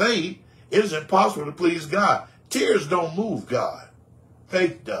 Without faith, it is impossible to please God. Tears don't move God.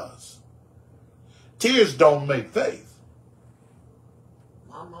 Faith does. Tears don't make faith.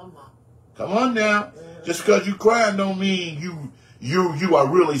 Come on now. Just because you crying don't mean you are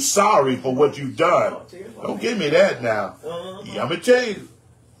really sorry for what you've done. Don't give me that now. I'm going to tell you,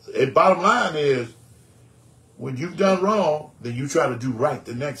 the bottom line is, when you've done wrong, then you try to do right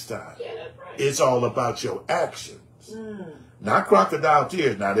the next time. It's all about your actions. Not crocodile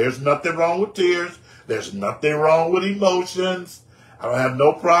tears. Now, there's nothing wrong with tears. There's nothing wrong with emotions. I don't have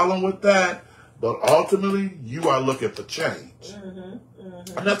no problem with that. But ultimately, you are looking for change.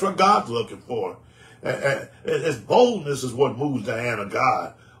 And that's what God's looking for. His boldness is what moves the hand of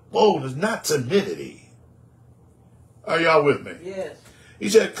God. Boldness, not timidity. Are y'all with me? Yes. He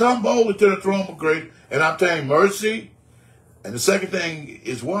said, come boldly to the throne of grace and obtain mercy. And the second thing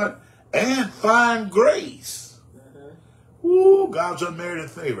is what? And find grace. Ooh, God's unmerited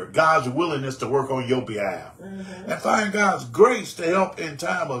favor. God's willingness to work on your behalf. And find God's grace to help in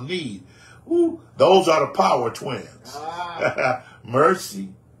time of need. Ooh, those are the power twins. Mercy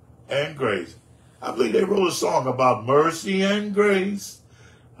and grace. I believe they wrote a song about mercy and grace.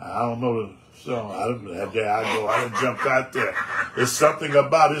 I don't know the song. I didn't jump out there. It's something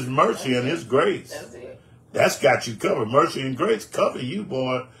about his mercy and his grace. That's it. That's got you covered. Mercy and grace cover you,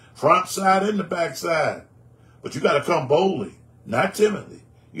 boy. Front side and the back side. But you got to come boldly, not timidly.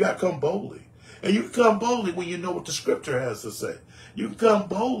 You got to come boldly. And you can come boldly when you know what the scripture has to say. You can come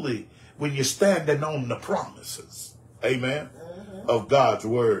boldly when you're standing on the promises, amen, of God's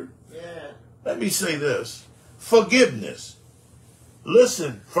word. Yeah. Let me say this. Forgiveness.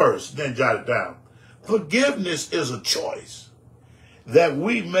 Listen first, then jot it down. Forgiveness is a choice that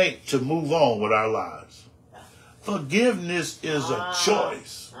we make to move on with our lives. Forgiveness is a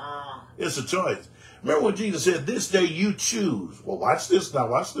choice. It's a choice. Remember what Jesus said, this day you choose. Well, watch this now,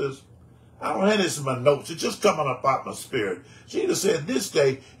 watch this. I don't have this in my notes. It's just coming up out my spirit. Jesus said, this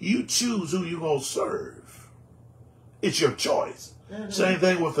day you choose who you're going to serve. It's your choice. Same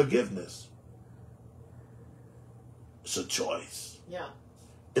thing with forgiveness. It's a choice. Yeah.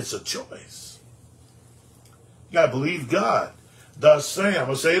 It's a choice. You got to believe God. The same, I'm going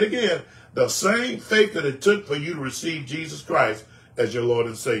to say it again, the same faith that it took for you to receive Jesus Christ as your Lord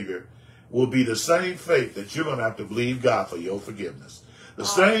and Savior will be the same faith that you're going to have to believe God for your forgiveness. The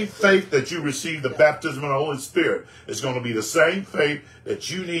same faith that you receive the baptism of the Holy Spirit is going to be the same faith that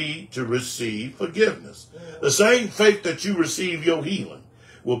you need to receive forgiveness. The same faith that you receive your healing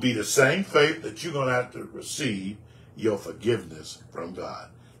will be the same faith that you're going to have to receive your forgiveness from God.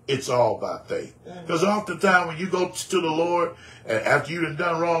 It's all by faith. Because oftentimes when you go to the Lord and after you've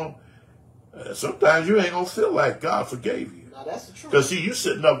done wrong, sometimes you ain't going to feel like God forgave you. That's the truth. Because, see, you're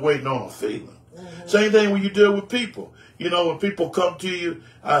sitting up waiting on a feeling. Same thing when you deal with people. You know, when people come to you,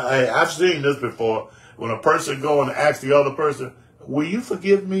 I've seen this before. When a person go and ask the other person, will you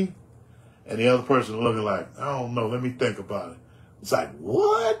forgive me? And the other person looking like, I don't know, let me think about it. It's like,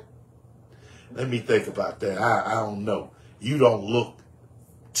 what? Let me think about that. I don't know. You don't look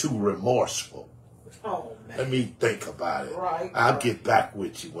too remorseful. Oh, man. Let me think about it. Right. I'll get back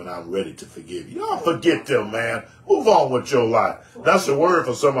with you when I'm ready to forgive you. Don't forget them, man. Move on with your life. That's a word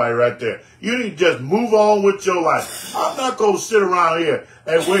for somebody right there. You need to just move on with your life. I'm not going to sit around here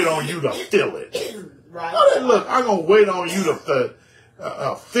and wait on you to feel it. Right. No, look, I'm going to wait on you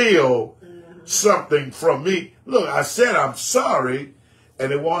to feel something from me. Look, I said I'm sorry,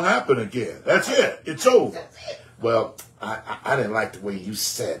 and it won't happen again. That's it. It's over. Well, I didn't like the way you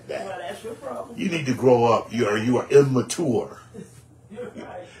said that. Well, that's your problem. You need to grow up. You are immature.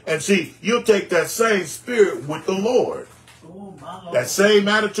 Right. And see, you'll take that same spirit with the Lord. Oh, my Lord. That same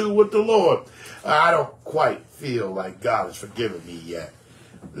attitude with the Lord. I don't quite feel like God has forgiven me yet.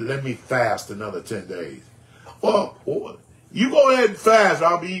 Let me fast another 10 days. Well, you go ahead and fast.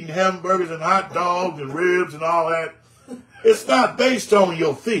 I'll be eating hamburgers and hot dogs and ribs and all that. It's not based on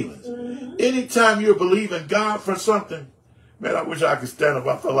your feelings. Anytime you're believing God for something, man, I wish I could stand up.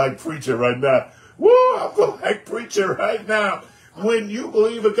 I feel like preaching right now. Woo, I feel like preaching right now. When you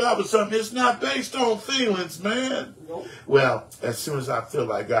believe in God for something, it's not based on feelings, man. Nope. Well, as soon as I feel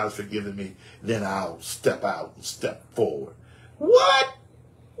like God's forgiven me, then I'll step out and step forward. What?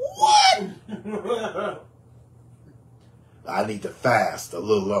 I need to fast a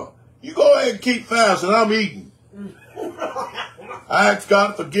little longer. You go ahead and keep fasting. I'm eating. I ask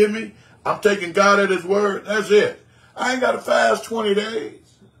God to forgive me. I'm taking God at his word. That's it. I ain't got to fast 20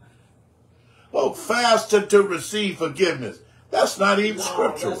 days. Oh, fasting to receive forgiveness. That's not even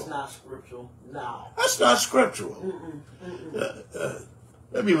scriptural. That's not scriptural. No. That's not scriptural.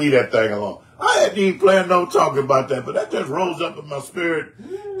 Let me leave that thing alone. I hadn't even planned on talking about that, but that just rose up in my spirit.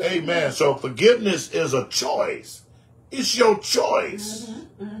 Amen. So forgiveness is a choice. It's your choice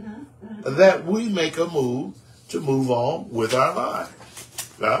that we make a move to move on with our lives.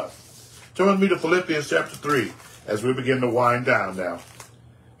 Now, turn with me to Philippians chapter 3 as we begin to wind down now.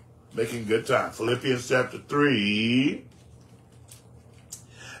 Making good time. Philippians chapter 3.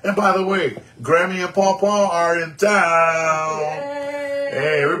 And by the way, Grammy and Paw are in town.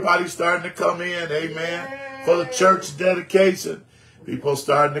 Hey, everybody's starting to come in. Amen. For the church dedication. People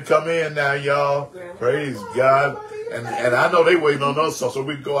starting to come in now, y'all. Praise God. And I know they waiting on us, so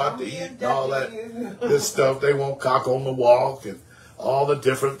we can go out to eat and all that this stuff. They want cock on the walk and all the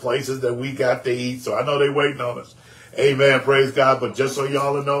different places that we got to eat. So I know they waiting on us. Amen. Praise God. But just so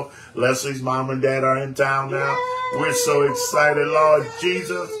y'all know, Leslie's mom and dad are in town now. We're so excited, Lord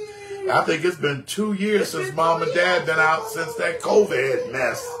Jesus. I think it's been 2 years since mom and dad been out since that COVID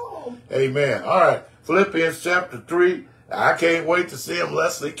mess. Amen. All right. Philippians chapter 3. I can't wait to see him.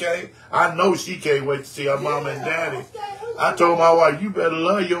 Leslie came. I know she can't wait to see her mama and daddy. I told my wife, you better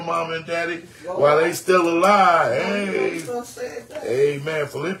love your mama and daddy while they still alive. Hey. Amen.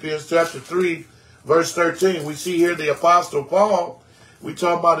 Philippians chapter 3, verse 13. We see here the Apostle Paul. We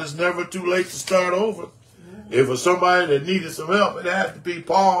talk about it's never too late to start over. If it was somebody that needed some help, it had to be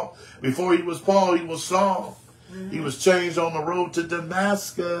Paul. Before he was Paul, he was Saul. He was changed on the road to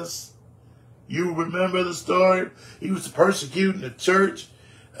Damascus. You remember the story? He was persecuting the church.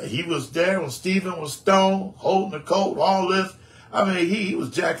 He was there when Stephen was stoned, holding the coat, all this. I mean, he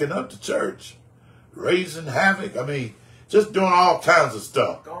was jacking up the church, raising havoc. I mean, just doing all kinds of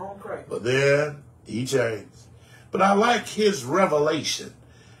stuff. But then he changed. But I like his revelation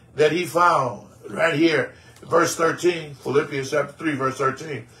that he found right here, verse 13, Philippians chapter 3, verse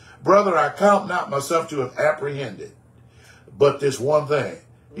 13. Brother, I count not myself to have apprehended, but this one thing.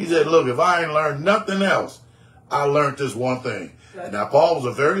 He said, look, if I ain't learned nothing else, I learned this one thing. Now, Paul was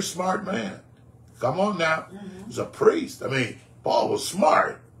a very smart man. Come on now. He's a priest. I mean, Paul was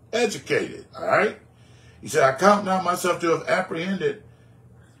smart, educated, all right? He said, I count not myself to have apprehended,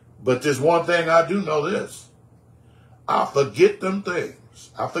 but this one thing I do know this. I forget them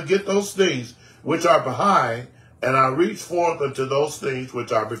things. I forget those things which are behind, and I reach forth unto those things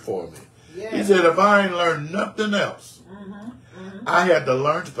which are before me. Yeah. He said, if I ain't learned nothing else, I had to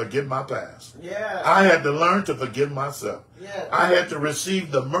learn to forget my past. Yeah. I had to learn to forgive myself. Yeah. I had to receive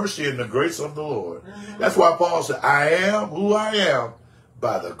the mercy and the grace of the Lord. That's why Paul said, I am who I am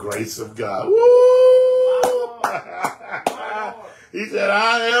by the grace of God. Woo! He said,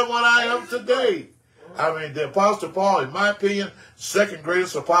 I am what I am today. I mean, the Apostle Paul, in my opinion, second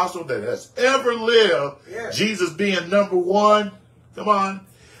greatest apostle that has ever lived. Yeah. Jesus being number one. Come on.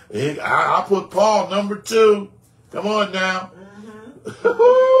 I put Paul number 2. Come on now.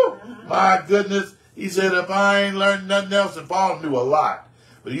 My goodness. He said, if I ain't learned nothing else, and Paul knew a lot.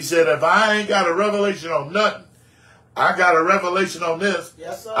 But he said, if I ain't got a revelation on nothing, I got a revelation on this.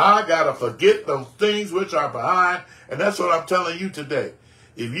 Yes, sir. I got to forget those things which are behind. And that's what I'm telling you today.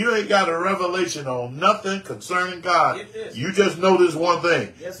 If you ain't got a revelation on nothing concerning God, you just know this one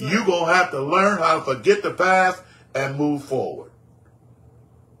thing. Yes, you're going to have to learn how to forget the past and move forward.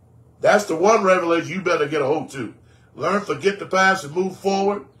 That's the one revelation you better get a hold to. Learn, forget the past, and move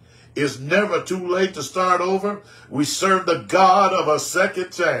forward. It's never too late to start over. We serve the God of a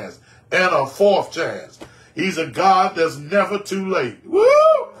second chance and a fourth chance. He's a God that's never too late. Woo!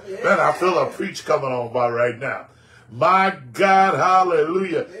 Yeah. Man, I feel a preach coming on by right now. My God,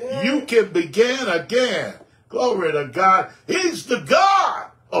 hallelujah. Yeah. You can begin again. Glory to God. He's the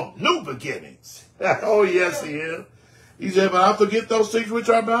God of new beginnings. Oh, yes, he is. He said, but I forget those things which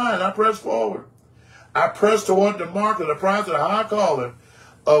are behind. I press forward. I press toward the mark of the prize of the high calling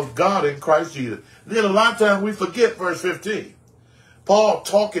of God in Christ Jesus. Then a lot of times we forget verse 15. Paul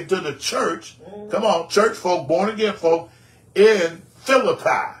talking to the church. Come on, church folk, born again folk in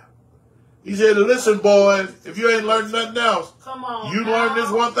Philippi. He said, listen, boys, if you ain't learned nothing else, come on, you learn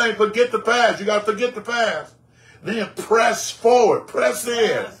this one thing, forget the past. You got to forget the past. Then press forward, press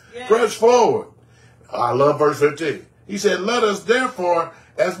in, press forward. I love verse 15. He said, let us therefore,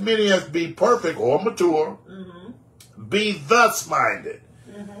 as many as be perfect or mature, be thus minded.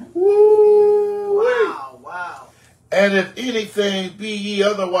 Woo! Wow, wow. And if anything be ye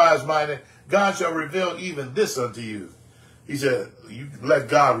otherwise minded, God shall reveal even this unto you. He said, you let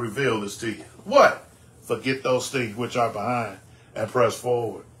God reveal this to you. What? Forget those things which are behind and press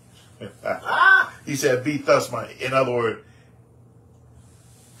forward. He said, be thus minded. In other words,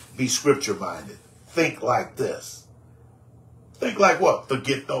 be scripture minded. Think like this. Think like what?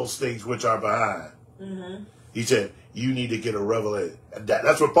 Forget those things which are behind. He said, you need to get a revelation. And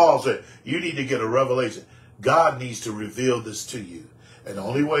that's what Paul said. You need to get a revelation. God needs to reveal this to you. And the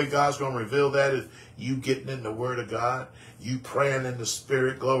only way God's going to reveal that is you getting in the Word of God, you praying in the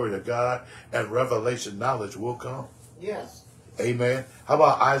Spirit, glory to God, and revelation knowledge will come. Yes. Amen. How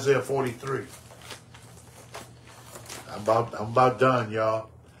about Isaiah 43? I'm about done, y'all.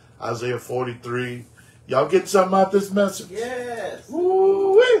 Isaiah 43. Y'all getting something out this message? Yes.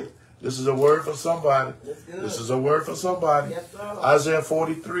 Woo-wee. This is a word for somebody. This is a word for somebody. Yes, Isaiah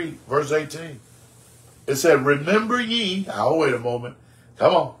 43, verse 18. It said, remember ye. Oh, wait a moment.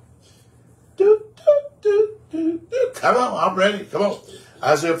 Come on. Come on, I'm ready. Come on.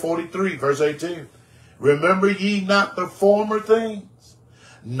 Isaiah 43, verse 18. Remember ye not the former things,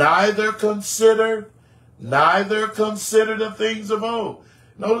 neither consider the things of old.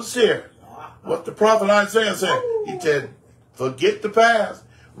 Notice here what the prophet Isaiah said. He said, forget the past.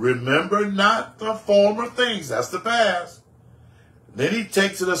 Remember not the former things. That's the past. Then he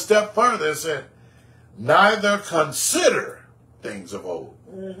takes it a step further and said, neither consider things of old.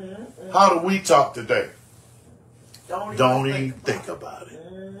 How do we talk today? Don't even think about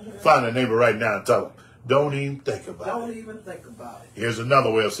it. Find a neighbor right now and tell them, don't even think about it. Don't even think about it. Here's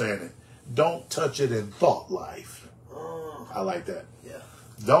another way of saying it. Don't touch it in thought life. I like that. Yeah.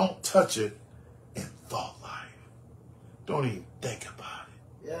 Don't touch it in thought life. Don't even think about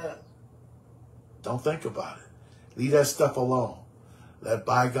it. Yeah. Don't think about it. Leave that stuff alone. Let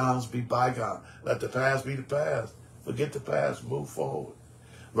bygones be bygones. Let the past be the past. Forget the past. Move forward.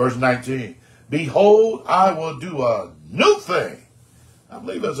 Verse 19. Behold, I will do a new thing. I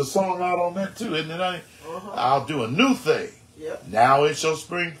believe there's a song out on that too, isn't it? I'll do a new thing. Yep. Now it shall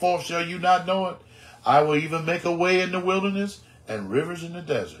spring forth. Shall you not know it? I will even make a way in the wilderness and rivers in the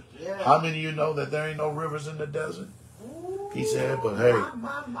desert. Yeah. How many of you know that there ain't no rivers in the desert? He said, but hey,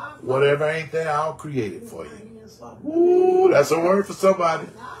 whatever ain't there, I'll create it for you. Ooh, that's a word for somebody.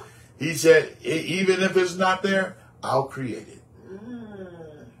 He said, even if it's not there, I'll create it.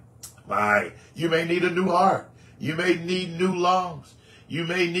 You may need a new heart. You may need new lungs. You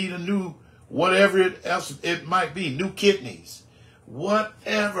may need a new, whatever else it might be, new kidneys,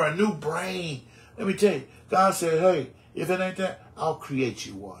 whatever, a new brain. Let me tell you, God said, hey, if it ain't there, I'll create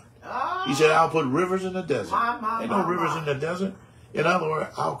you one. He said, I'll put rivers in the desert. Ain't no rivers in the desert. In other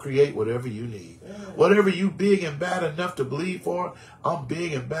words, I'll create whatever you need. Whatever you big and bad enough to believe for, I'm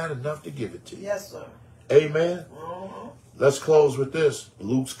big and bad enough to give it to you. Yes, sir. Amen. Let's close with this.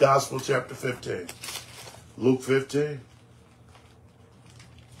 Luke's Gospel, chapter 15. Luke 15.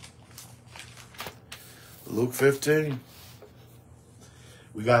 Luke 15.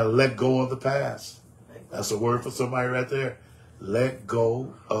 We got to let go of the past. That's a word for somebody right there. Let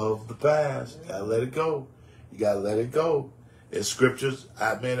go of the past. You got to let it go. You got to let it go. There's scriptures.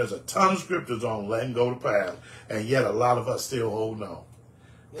 I mean, there's a ton of scriptures on letting go of the past. And yet a lot of us still hold on.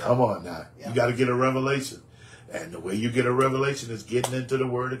 Yeah. Come on now. Yeah. You got to get a revelation. And the way you get a revelation is getting into the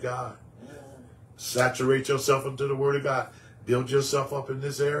Word of God. Saturate yourself into the Word of God. Build yourself up in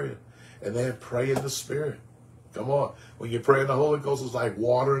this area. And then pray in the Spirit. Come on. When you pray in the Holy Ghost, it's like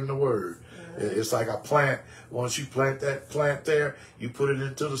water in the Word. It's like a plant. Once you plant that plant there, you put it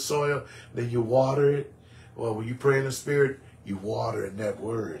into the soil, then you water it. Well, when you pray in the Spirit, you water in that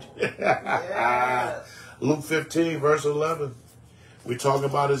Word. Yes. Luke 15, verse 11. We talk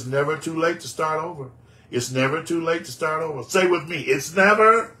about it's never too late to start over. It's never too late to start over. Say with me, it's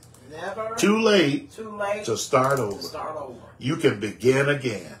never too late to start over. You can begin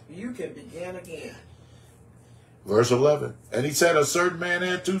again. You can begin again. Verse 11. And he said, a certain man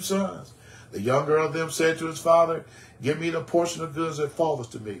had 2 sons. The younger of them said to his father, give me the portion of goods that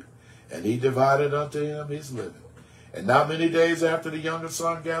falleth to me. And he divided unto him his living. And not many days after, the younger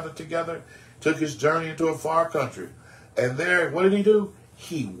son gathered together, took his journey into a far country. And there, what did he do?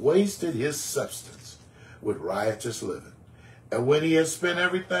 He wasted his substance with riotous living. And when he had spent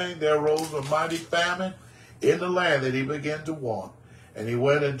everything, there arose a mighty famine in the land that he began to want. And he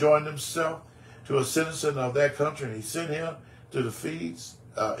went and joined himself to a citizen of that country, and he sent him to the fields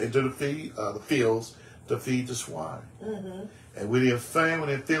to feed the swine. And when he had fain, when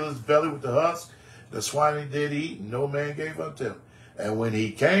he filled his belly with the husk, the swine he did eat, and no man gave unto him. And when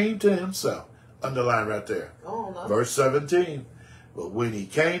he came to himself, underline right there, verse 17. But when he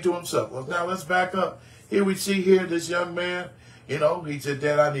came to himself, well, now let's back up. Here we see here this young man, you know, he said,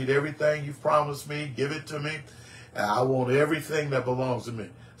 Dad, I need everything you've promised me. Give it to me. And I want everything that belongs to me.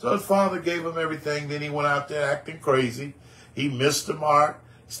 So his father gave him everything. Then he went out there acting crazy. He missed the mark,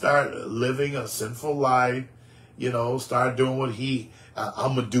 started living a sinful life, you know, started doing what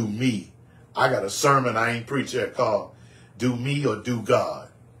I'm going to do me. I got a sermon I ain't preached yet called Do Me or Do God.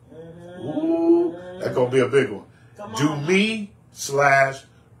 Ooh, that's going to be a big one. Do me /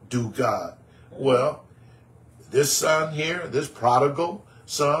 do God. Well, this son here, this prodigal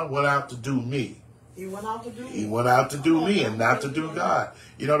son went out to do me. He went out to do He went out to do me and not to do God.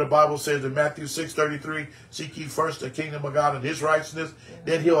 You know, the Bible says in Matthew 6:33, seek ye first the kingdom of God and his righteousness,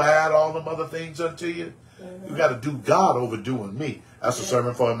 then he'll add all them other things unto you. You got to do God over doing me. That's a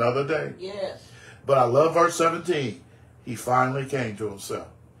sermon for another day. Yes. But I love verse 17. He finally came to himself.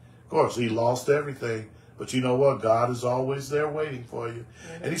 Of course, he lost everything. But you know what? God is always there waiting for you.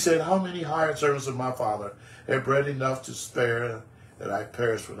 And he said, how many hired servants of my father have bread enough to spare that I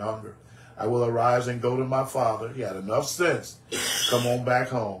perish with hunger? I will arise and go to my father. He had enough sense to come on back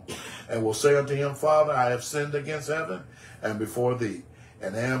home. And will say unto him, Father, I have sinned against heaven and before thee,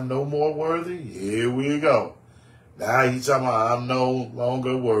 and am no more worthy. Here we go. Now he's talking about I'm no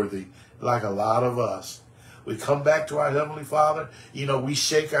longer worthy, like a lot of us. We come back to our Heavenly Father. You know, we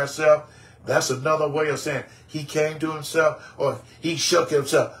shake ourselves. That's another way of saying he came to himself, or he shook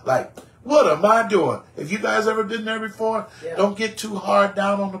himself. Like What am I doing? Have you guys ever been there before? Yeah. Don't get too hard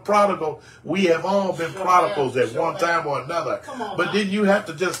down on the prodigal. We have all been prodigals at one have. time or another. Come on, but now. then you have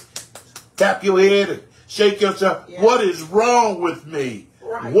to just tap your head and shake yourself. Yeah. What is wrong with me?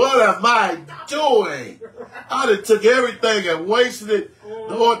 Right. What am I doing? I done took everything and wasted it.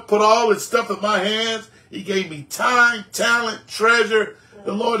 The Lord put all this stuff in my hands. He gave me time, talent, treasure.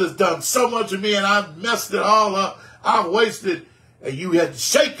 The Lord has done so much of me, and I've messed it all up. I wasted. And you had to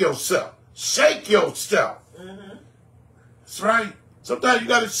shake yourself. Shake yourself. That's right. Sometimes you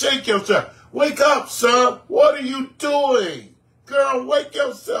got to shake yourself. Wake up, son. What are you doing? Girl, wake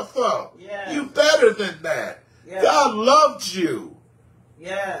yourself up. Yes. You better than that. Yes. God loves you.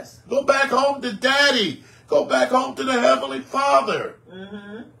 Yes. Go back home to Daddy. Go back home to the Heavenly Father.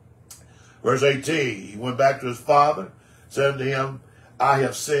 Verse 18, he went back to his father, said to him, I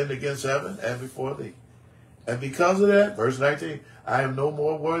have sinned against heaven and before thee. And because of that, verse 19, I am no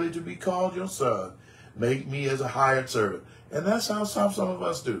more worthy to be called your son. Make me as a hired servant. And that's how some of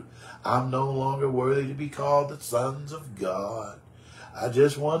us do. I'm no longer worthy to be called the sons of God. I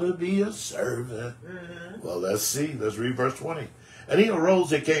just want to be a servant. Well, let's see. Let's read verse 20. And he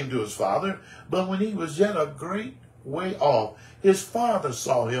arose and came to his father. But when he was yet a great way off, his father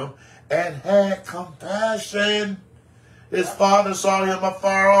saw him and had compassion. His father saw him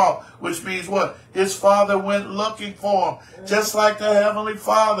afar off, which means what? His father went looking for him, just like the Heavenly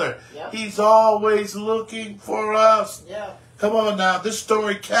Father. Yep. He's always looking for us. Yeah. Come on now, this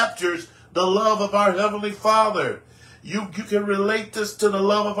story captures the love of our Heavenly Father. You can relate this to the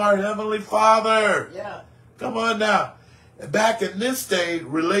love of our Heavenly Father. Yeah. Come on now. Back in this day,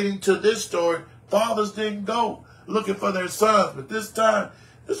 relating to this story, fathers didn't go looking for their sons, but this time,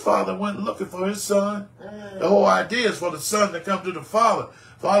 his father went looking for his son. The whole idea is for the son to come to the father.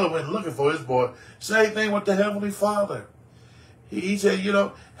 Father went looking for his boy. Same thing with the Heavenly Father. He said,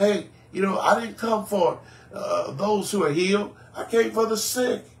 hey, I didn't come for those who are healed. I came for the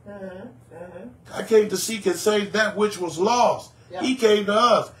sick. I came to seek and save that which was lost. Yeah. He came to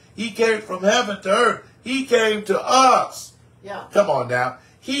us. He came from heaven to earth. He came to us. Yeah. Come on now.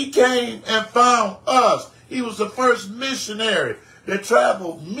 He came and found us. He was the first missionary that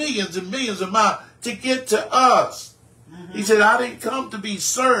traveled millions and millions of miles to get to us. He said, I didn't come to be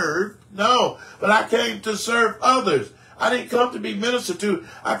served, no, but I came to serve others. I didn't come to be ministered to.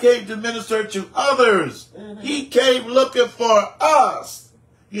 I came to minister to others. He came looking for us.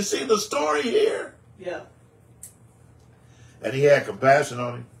 You see the story here? Yeah. And he had compassion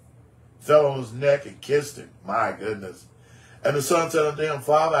on him, fell on his neck and kissed him. My goodness. And the son said unto him,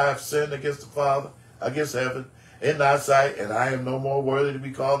 Father, I have sinned against the Father, against heaven, in thy sight, and I am no more worthy to be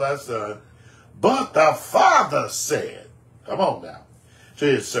called thy son. But the father said, come on now, to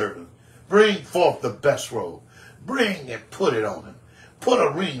his servant, bring forth the best robe. Bring and put it on him. Put a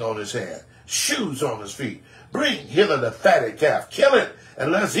ring on his hand, shoes on his feet. Bring hither the fatted calf. Kill it,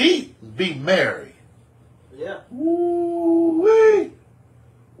 and let's eat and be merry. Yeah. Woo-wee.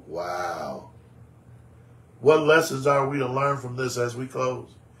 Wow. What lessons are we to learn from this as we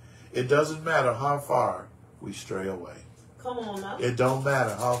close? It doesn't matter how far we stray away. Come on now. It don't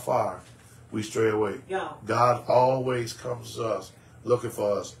matter how far we stray away. Yeah. God always comes to us, looking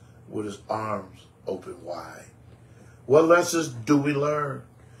for us with his arms open wide. What lessons do we learn?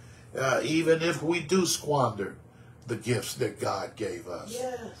 Even if we do squander the gifts that God gave us,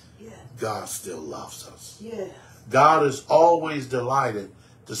 Yes. Yes. God still loves us. Yes. God is always delighted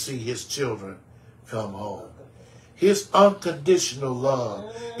to see his children come home. His unconditional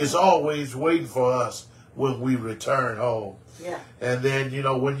love is always waiting for us when we return home. Yeah. And then,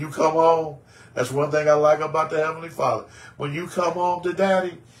 when you come home, that's one thing I like about the Heavenly Father. When you come home to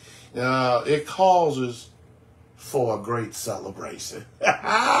Daddy, it causes for a great celebration.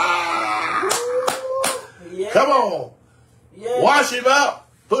 Yeah. Come on. Yeah. Wash him up.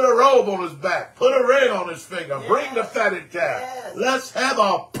 Put a robe on his back. Put a ring on his finger. Yes. Bring the fatted calf. Yes. Let's have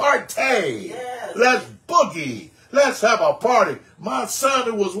a party. Yes. Let's boogie. Let's have a party. My son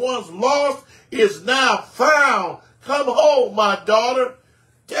who was once lost is now found. Come home, my daughter.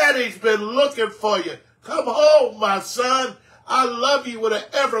 Daddy's been looking for you. Come home, my son. I love you with an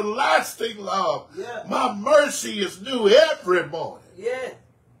everlasting love. Yeah. My mercy is new every morning. Yeah.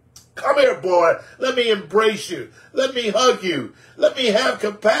 Come here, boy. Let me embrace you. Let me hug you. Let me have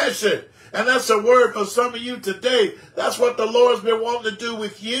compassion. And that's a word for some of you today. That's what the Lord's been wanting to do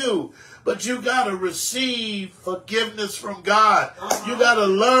with you. But you got to receive forgiveness from God. You got to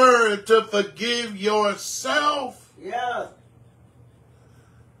learn to forgive yourself. Yeah.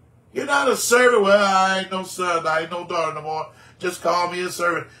 You're not a servant. Well, I ain't no son. I ain't no daughter no more. Just call me a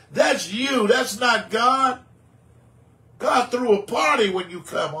servant. That's you. That's not God. God threw a party when you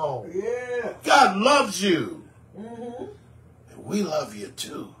come home. Yeah. God loves you. Mm-hmm. And we love you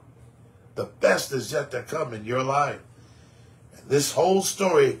too. The best is yet to come in your life. And this whole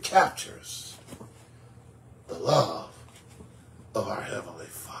story captures the love of our Heavenly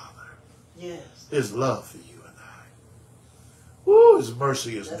Father. Yes. His love for you and I. Woo, His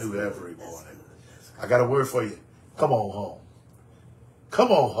mercy is That's new good. every That's morning. good. That's good. I got a word for you. Come on home. Come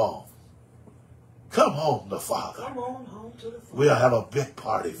on home. Come home to Father. Come on home to the Father. We'll have a big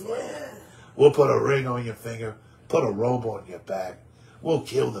party for you. Yeah. We'll put a ring on your finger, put a robe on your back. We'll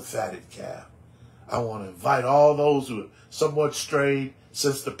kill the fatted calf. I want to invite all those who are somewhat strayed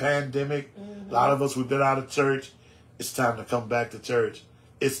since the pandemic. A lot of us, we've been out of church. It's time to come back to church.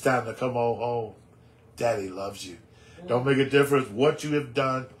 It's time to come on home. Daddy loves you. Don't make a difference what you have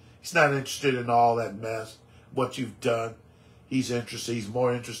done. He's not interested in all that mess, what you've done. He's interested. He's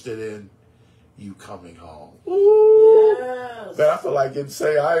more interested in you coming home. Ooh. Yes. Man, I feel like getting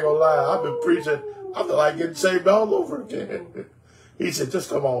saved. I ain't gonna lie. I've been preaching. I feel like getting saved all over again. He said, just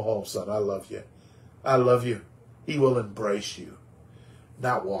come on home, son. I love you. I love you. He will embrace you,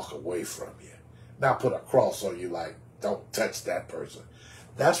 not walk away from you, not put a cross on you like, don't touch that person.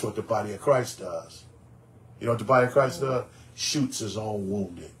 That's what the body of Christ does. You know what the body of Christ does? Shoots his own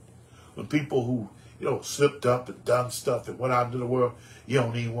wounded. When people who, slipped up and done stuff and went out into the world, you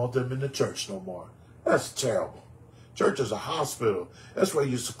don't even want them in the church no more. That's terrible. Church is a hospital. That's where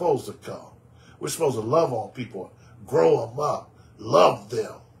you're supposed to come. We're supposed to love on people, grow them up, love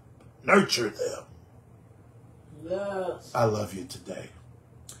them, nurture them. Yes. I love you today.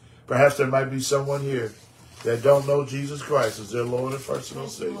 Perhaps there might be someone here that don't know Jesus Christ as their Lord and personal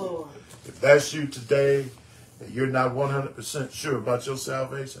Savior. Lord. If that's you today, and you're not 100% sure about your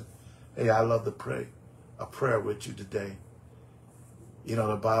salvation, hey, I love to pray a prayer with you today. You know,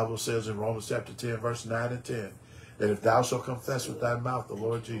 the Bible says in Romans chapter 10, verse 9 and 10, that if thou shalt confess with thy mouth the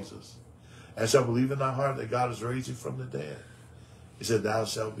Lord Jesus, and shalt believe in thy heart that God is raised him from the dead, he said, thou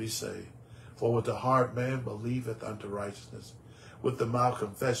shalt be saved. For with the heart man believeth unto righteousness, with the mouth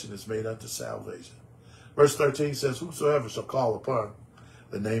confession is made unto salvation. Verse 13 says, whosoever shall call upon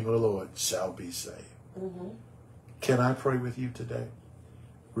the name of the Lord shall be saved. Mm-hmm. Can I pray with you today?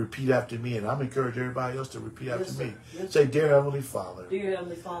 Repeat after me, and I'm encouraging everybody else to repeat after me. Yes, say, Dear Heavenly Father, Dear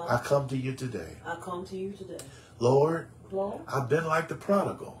Heavenly Father, I come to you today. I come to you today. Lord, Lord, I've been like the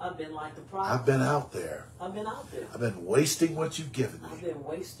prodigal. I've been like the prodigal. I've been out there. I've been out there. I've been wasting what you've given I've me. been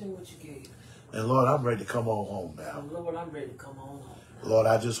wasting what you gave. And Lord, I'm ready to come on home now. And Lord, I'm ready to come on home now. Lord,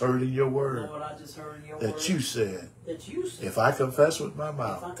 I just heard in your word Lord, I just heard in your word that you said, if if I confess with my I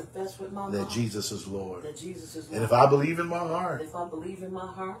mouth confess with my that mouth Jesus is Lord, that Jesus is Lord, and if I believe in my heart if I believe in my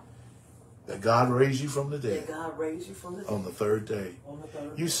heart that God raised you from the that dead God raised you from the dead on the third day, on the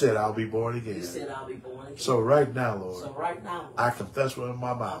third you day, said I'll be born you again. said I'll be born again. So right now, Lord, So right now, Lord, I confess with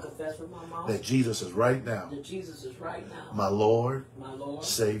my I mouth confess with my mouth that Jesus is right now that Jesus is right now my Lord, my Lord,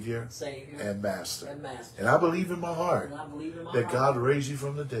 Savior, Savior, and Master. and Master. And I believe in my heart And I believe in my that heart God raised you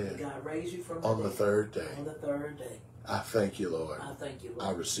from the that dead God raised you from the on dead the third day. on the third day. I thank you, Lord. I thank you, I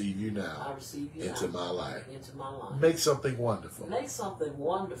Lord. receive you I now receive you into now my life. into my life. Make something wonderful Make something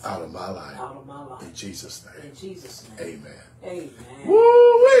wonderful out of my life. out of my life. In Jesus' name. In Jesus' name. Amen. Amen.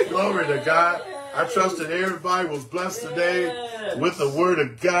 Woo-wee! Glory to God. I trust that everybody was blessed today Yes. with the word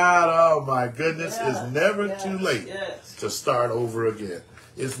of God. Oh my goodness. Yes. It's never Yes. too late Yes. to start over again.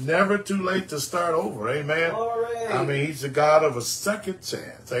 It's never too late to start over. Amen. Glory. I mean, he's the God of a second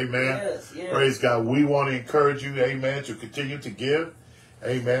chance. Amen. Yes, yes. Praise God. We want to encourage you, amen, to continue to give.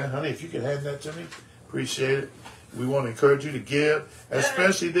 Amen. Honey, if you can hand that to me, appreciate it. We want to encourage you to give,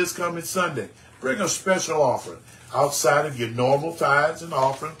 especially this coming Sunday. Bring a special offering outside of your normal tithes and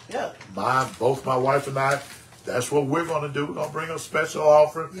offering. Yeah. Both my wife and I, that's what we're going to do. We're going to bring a special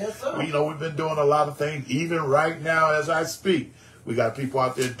offering. Yes, sir. We've been doing a lot of things. Even right now as I speak, we got people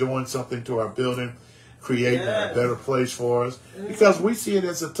out there doing something to our building, creating a better place for us. Because we see it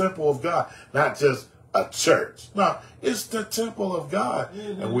as a temple of God, not just a church. No, it's the temple of God.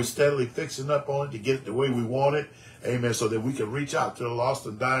 And we're steadily fixing up on it to get it the way we want it. Amen. So that we can reach out to the lost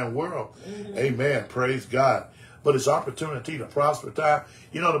and dying world. Amen. Praise God. But it's opportunity to prosper time.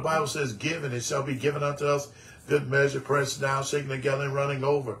 You know, the Bible says, give and it shall be given unto us. Good measure, pressed down, shaken together, and running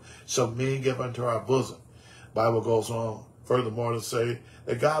over. So men give unto our bosom. Bible goes on furthermore to say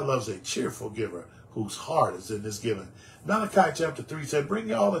that God loves a cheerful giver whose heart is in his giving. Malachi chapter 3 said, bring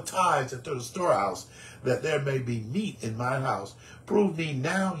ye all the tithes into the storehouse, that there may be meat in my house. Prove me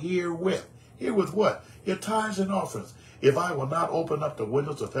now herewith. Herewith what? Your tithes and offerings. If I will not open up the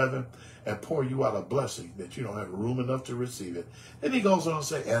windows of heaven and pour you out a blessing that you don't have room enough to receive it. Then he goes on to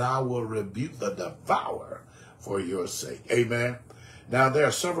say, and I will rebuke the devourer for your sake. Amen. Now, there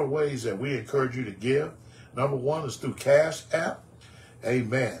are several ways that we encourage you to give. Number one is through Cash App.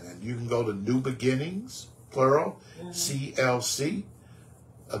 Amen. And you can go to New Beginnings, plural, CLC.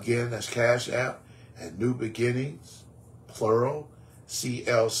 Again, that's Cash App. And New Beginnings, plural,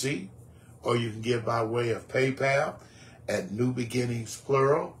 CLC. Or you can give by way of PayPal at New Beginnings,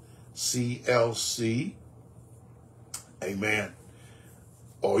 plural, CLC. Amen.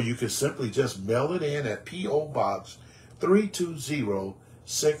 Or you can simply just mail it in at P.O. Box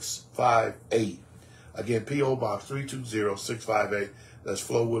 320658. Again, P.O. Box 320658. That's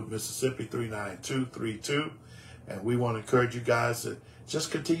Flowood, Mississippi 39232. And we want to encourage you guys to just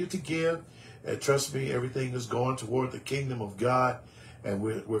continue to give. And trust me, everything is going toward the kingdom of God. And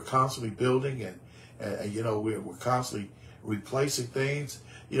we're constantly building and you know, we're constantly replacing things.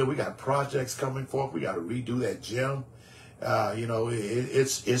 You know, we got projects coming forth. We got to redo that gym. You know,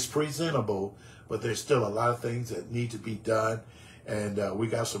 it's presentable, but there's still a lot of things that need to be done. And we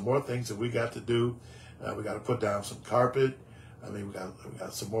got some more things that we got to do. We got to put down some carpet. I mean, we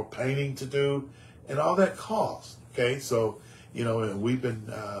got some more painting to do, and all that costs. Okay, so you know, and we've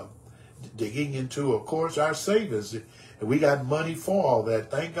been digging into, of course, our savings, and we got money for all that.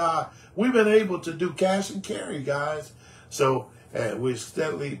 Thank God, we've been able to do cash and carry, guys. So we're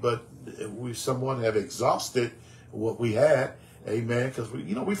steadily, but we somewhat have exhausted what we had. Amen. Because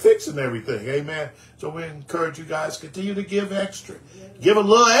we're fixing everything. Amen. So we encourage you guys continue to give extra. Give a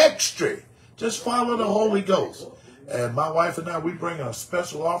little extra. Just follow the Holy Ghost. And my wife and I, we bring a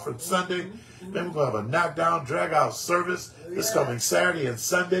special offering Sunday. Then we're going to have a knockdown, drag out service this coming Saturday and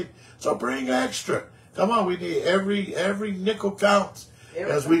Sunday. So bring extra. Come on, we need every nickel counts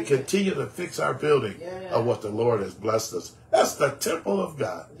as we continue to fix our building of what the Lord has blessed us. That's the temple of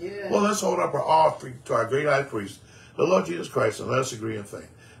God. Well, let's hold up our offering to our great high priest, the Lord Jesus Christ, and let us agree in faith.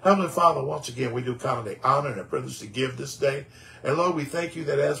 Heavenly Father, once again, we do count it the honor and the privilege to give this day. And Lord, we thank you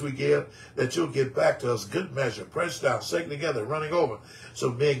that as we give, that you'll give back to us good measure, pressed down, shaken together, running over,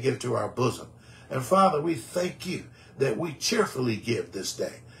 so men give to our bosom. And Father, we thank you that we cheerfully give this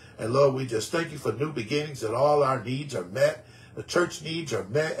day. And Lord, we just thank you for new beginnings, that all our needs are met, the church needs are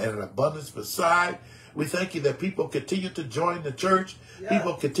met, and an abundance beside. We thank you that people continue to join the church.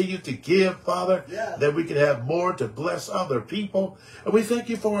 People continue to give, Father, that we can have more to bless other people. And we thank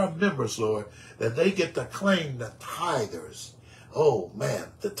you for our members, Lord, that they get to claim the tithers. Oh,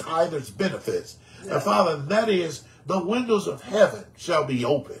 man, the tithers' benefits. And Father, that is, the windows of heaven shall be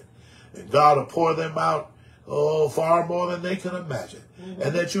open. And God will pour them out, oh, far more than they can imagine.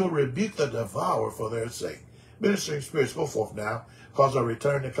 And that you'll rebuke the devourer for their sake. Ministering spirits, go forth now. Cause our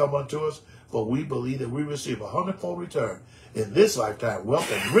return to come unto us. For we believe that we receive a hundredfold return in this lifetime, wealth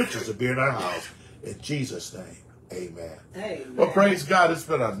and riches to be in our house. In Jesus' name, amen. Amen. Well, praise God. It's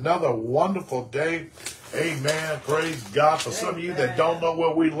been another wonderful day. Amen. Praise God. For some of you that don't know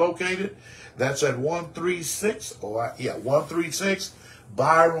where we're located, that's at 136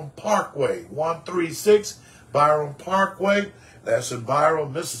 Byram Parkway. 136 Byram Parkway. That's in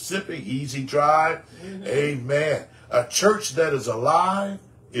Byram, Mississippi. Easy drive. Amen. A church that is alive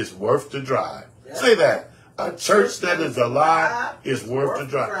is worth the drive. Say that. A church that is alive is worth the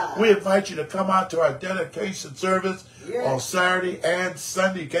drive. We invite you to come out to our dedication service on Saturday and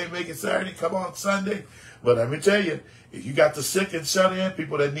Sunday. You can't make it Saturday, come on Sunday. But let me tell you, if you got the sick and shut in,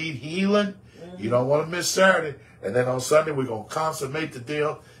 people that need healing, you don't want to miss Saturday. And then on Sunday, we're going to consummate the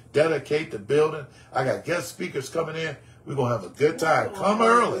deal, dedicate the building. I got guest speakers coming in. We're going to have a good time. Come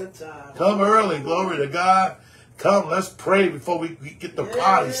early. Come early. Glory to God. Come, let's pray before we get the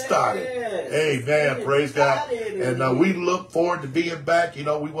party started. Amen. Praise God. And we look forward to being back. You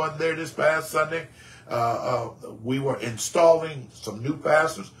know, we weren't there this past Sunday. We were installing some new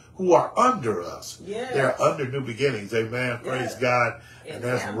pastors who are under us. They're under New Beginnings. Amen. Praise God. And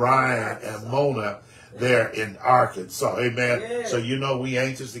that's Ryan and Mona there in Arkansas. Amen. So, you know, we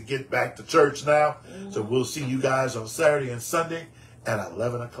anxious to get back to church now. So we'll see you guys on Saturday and Sunday at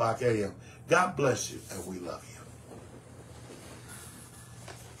 11 o'clock a.m. God bless you, and we love you.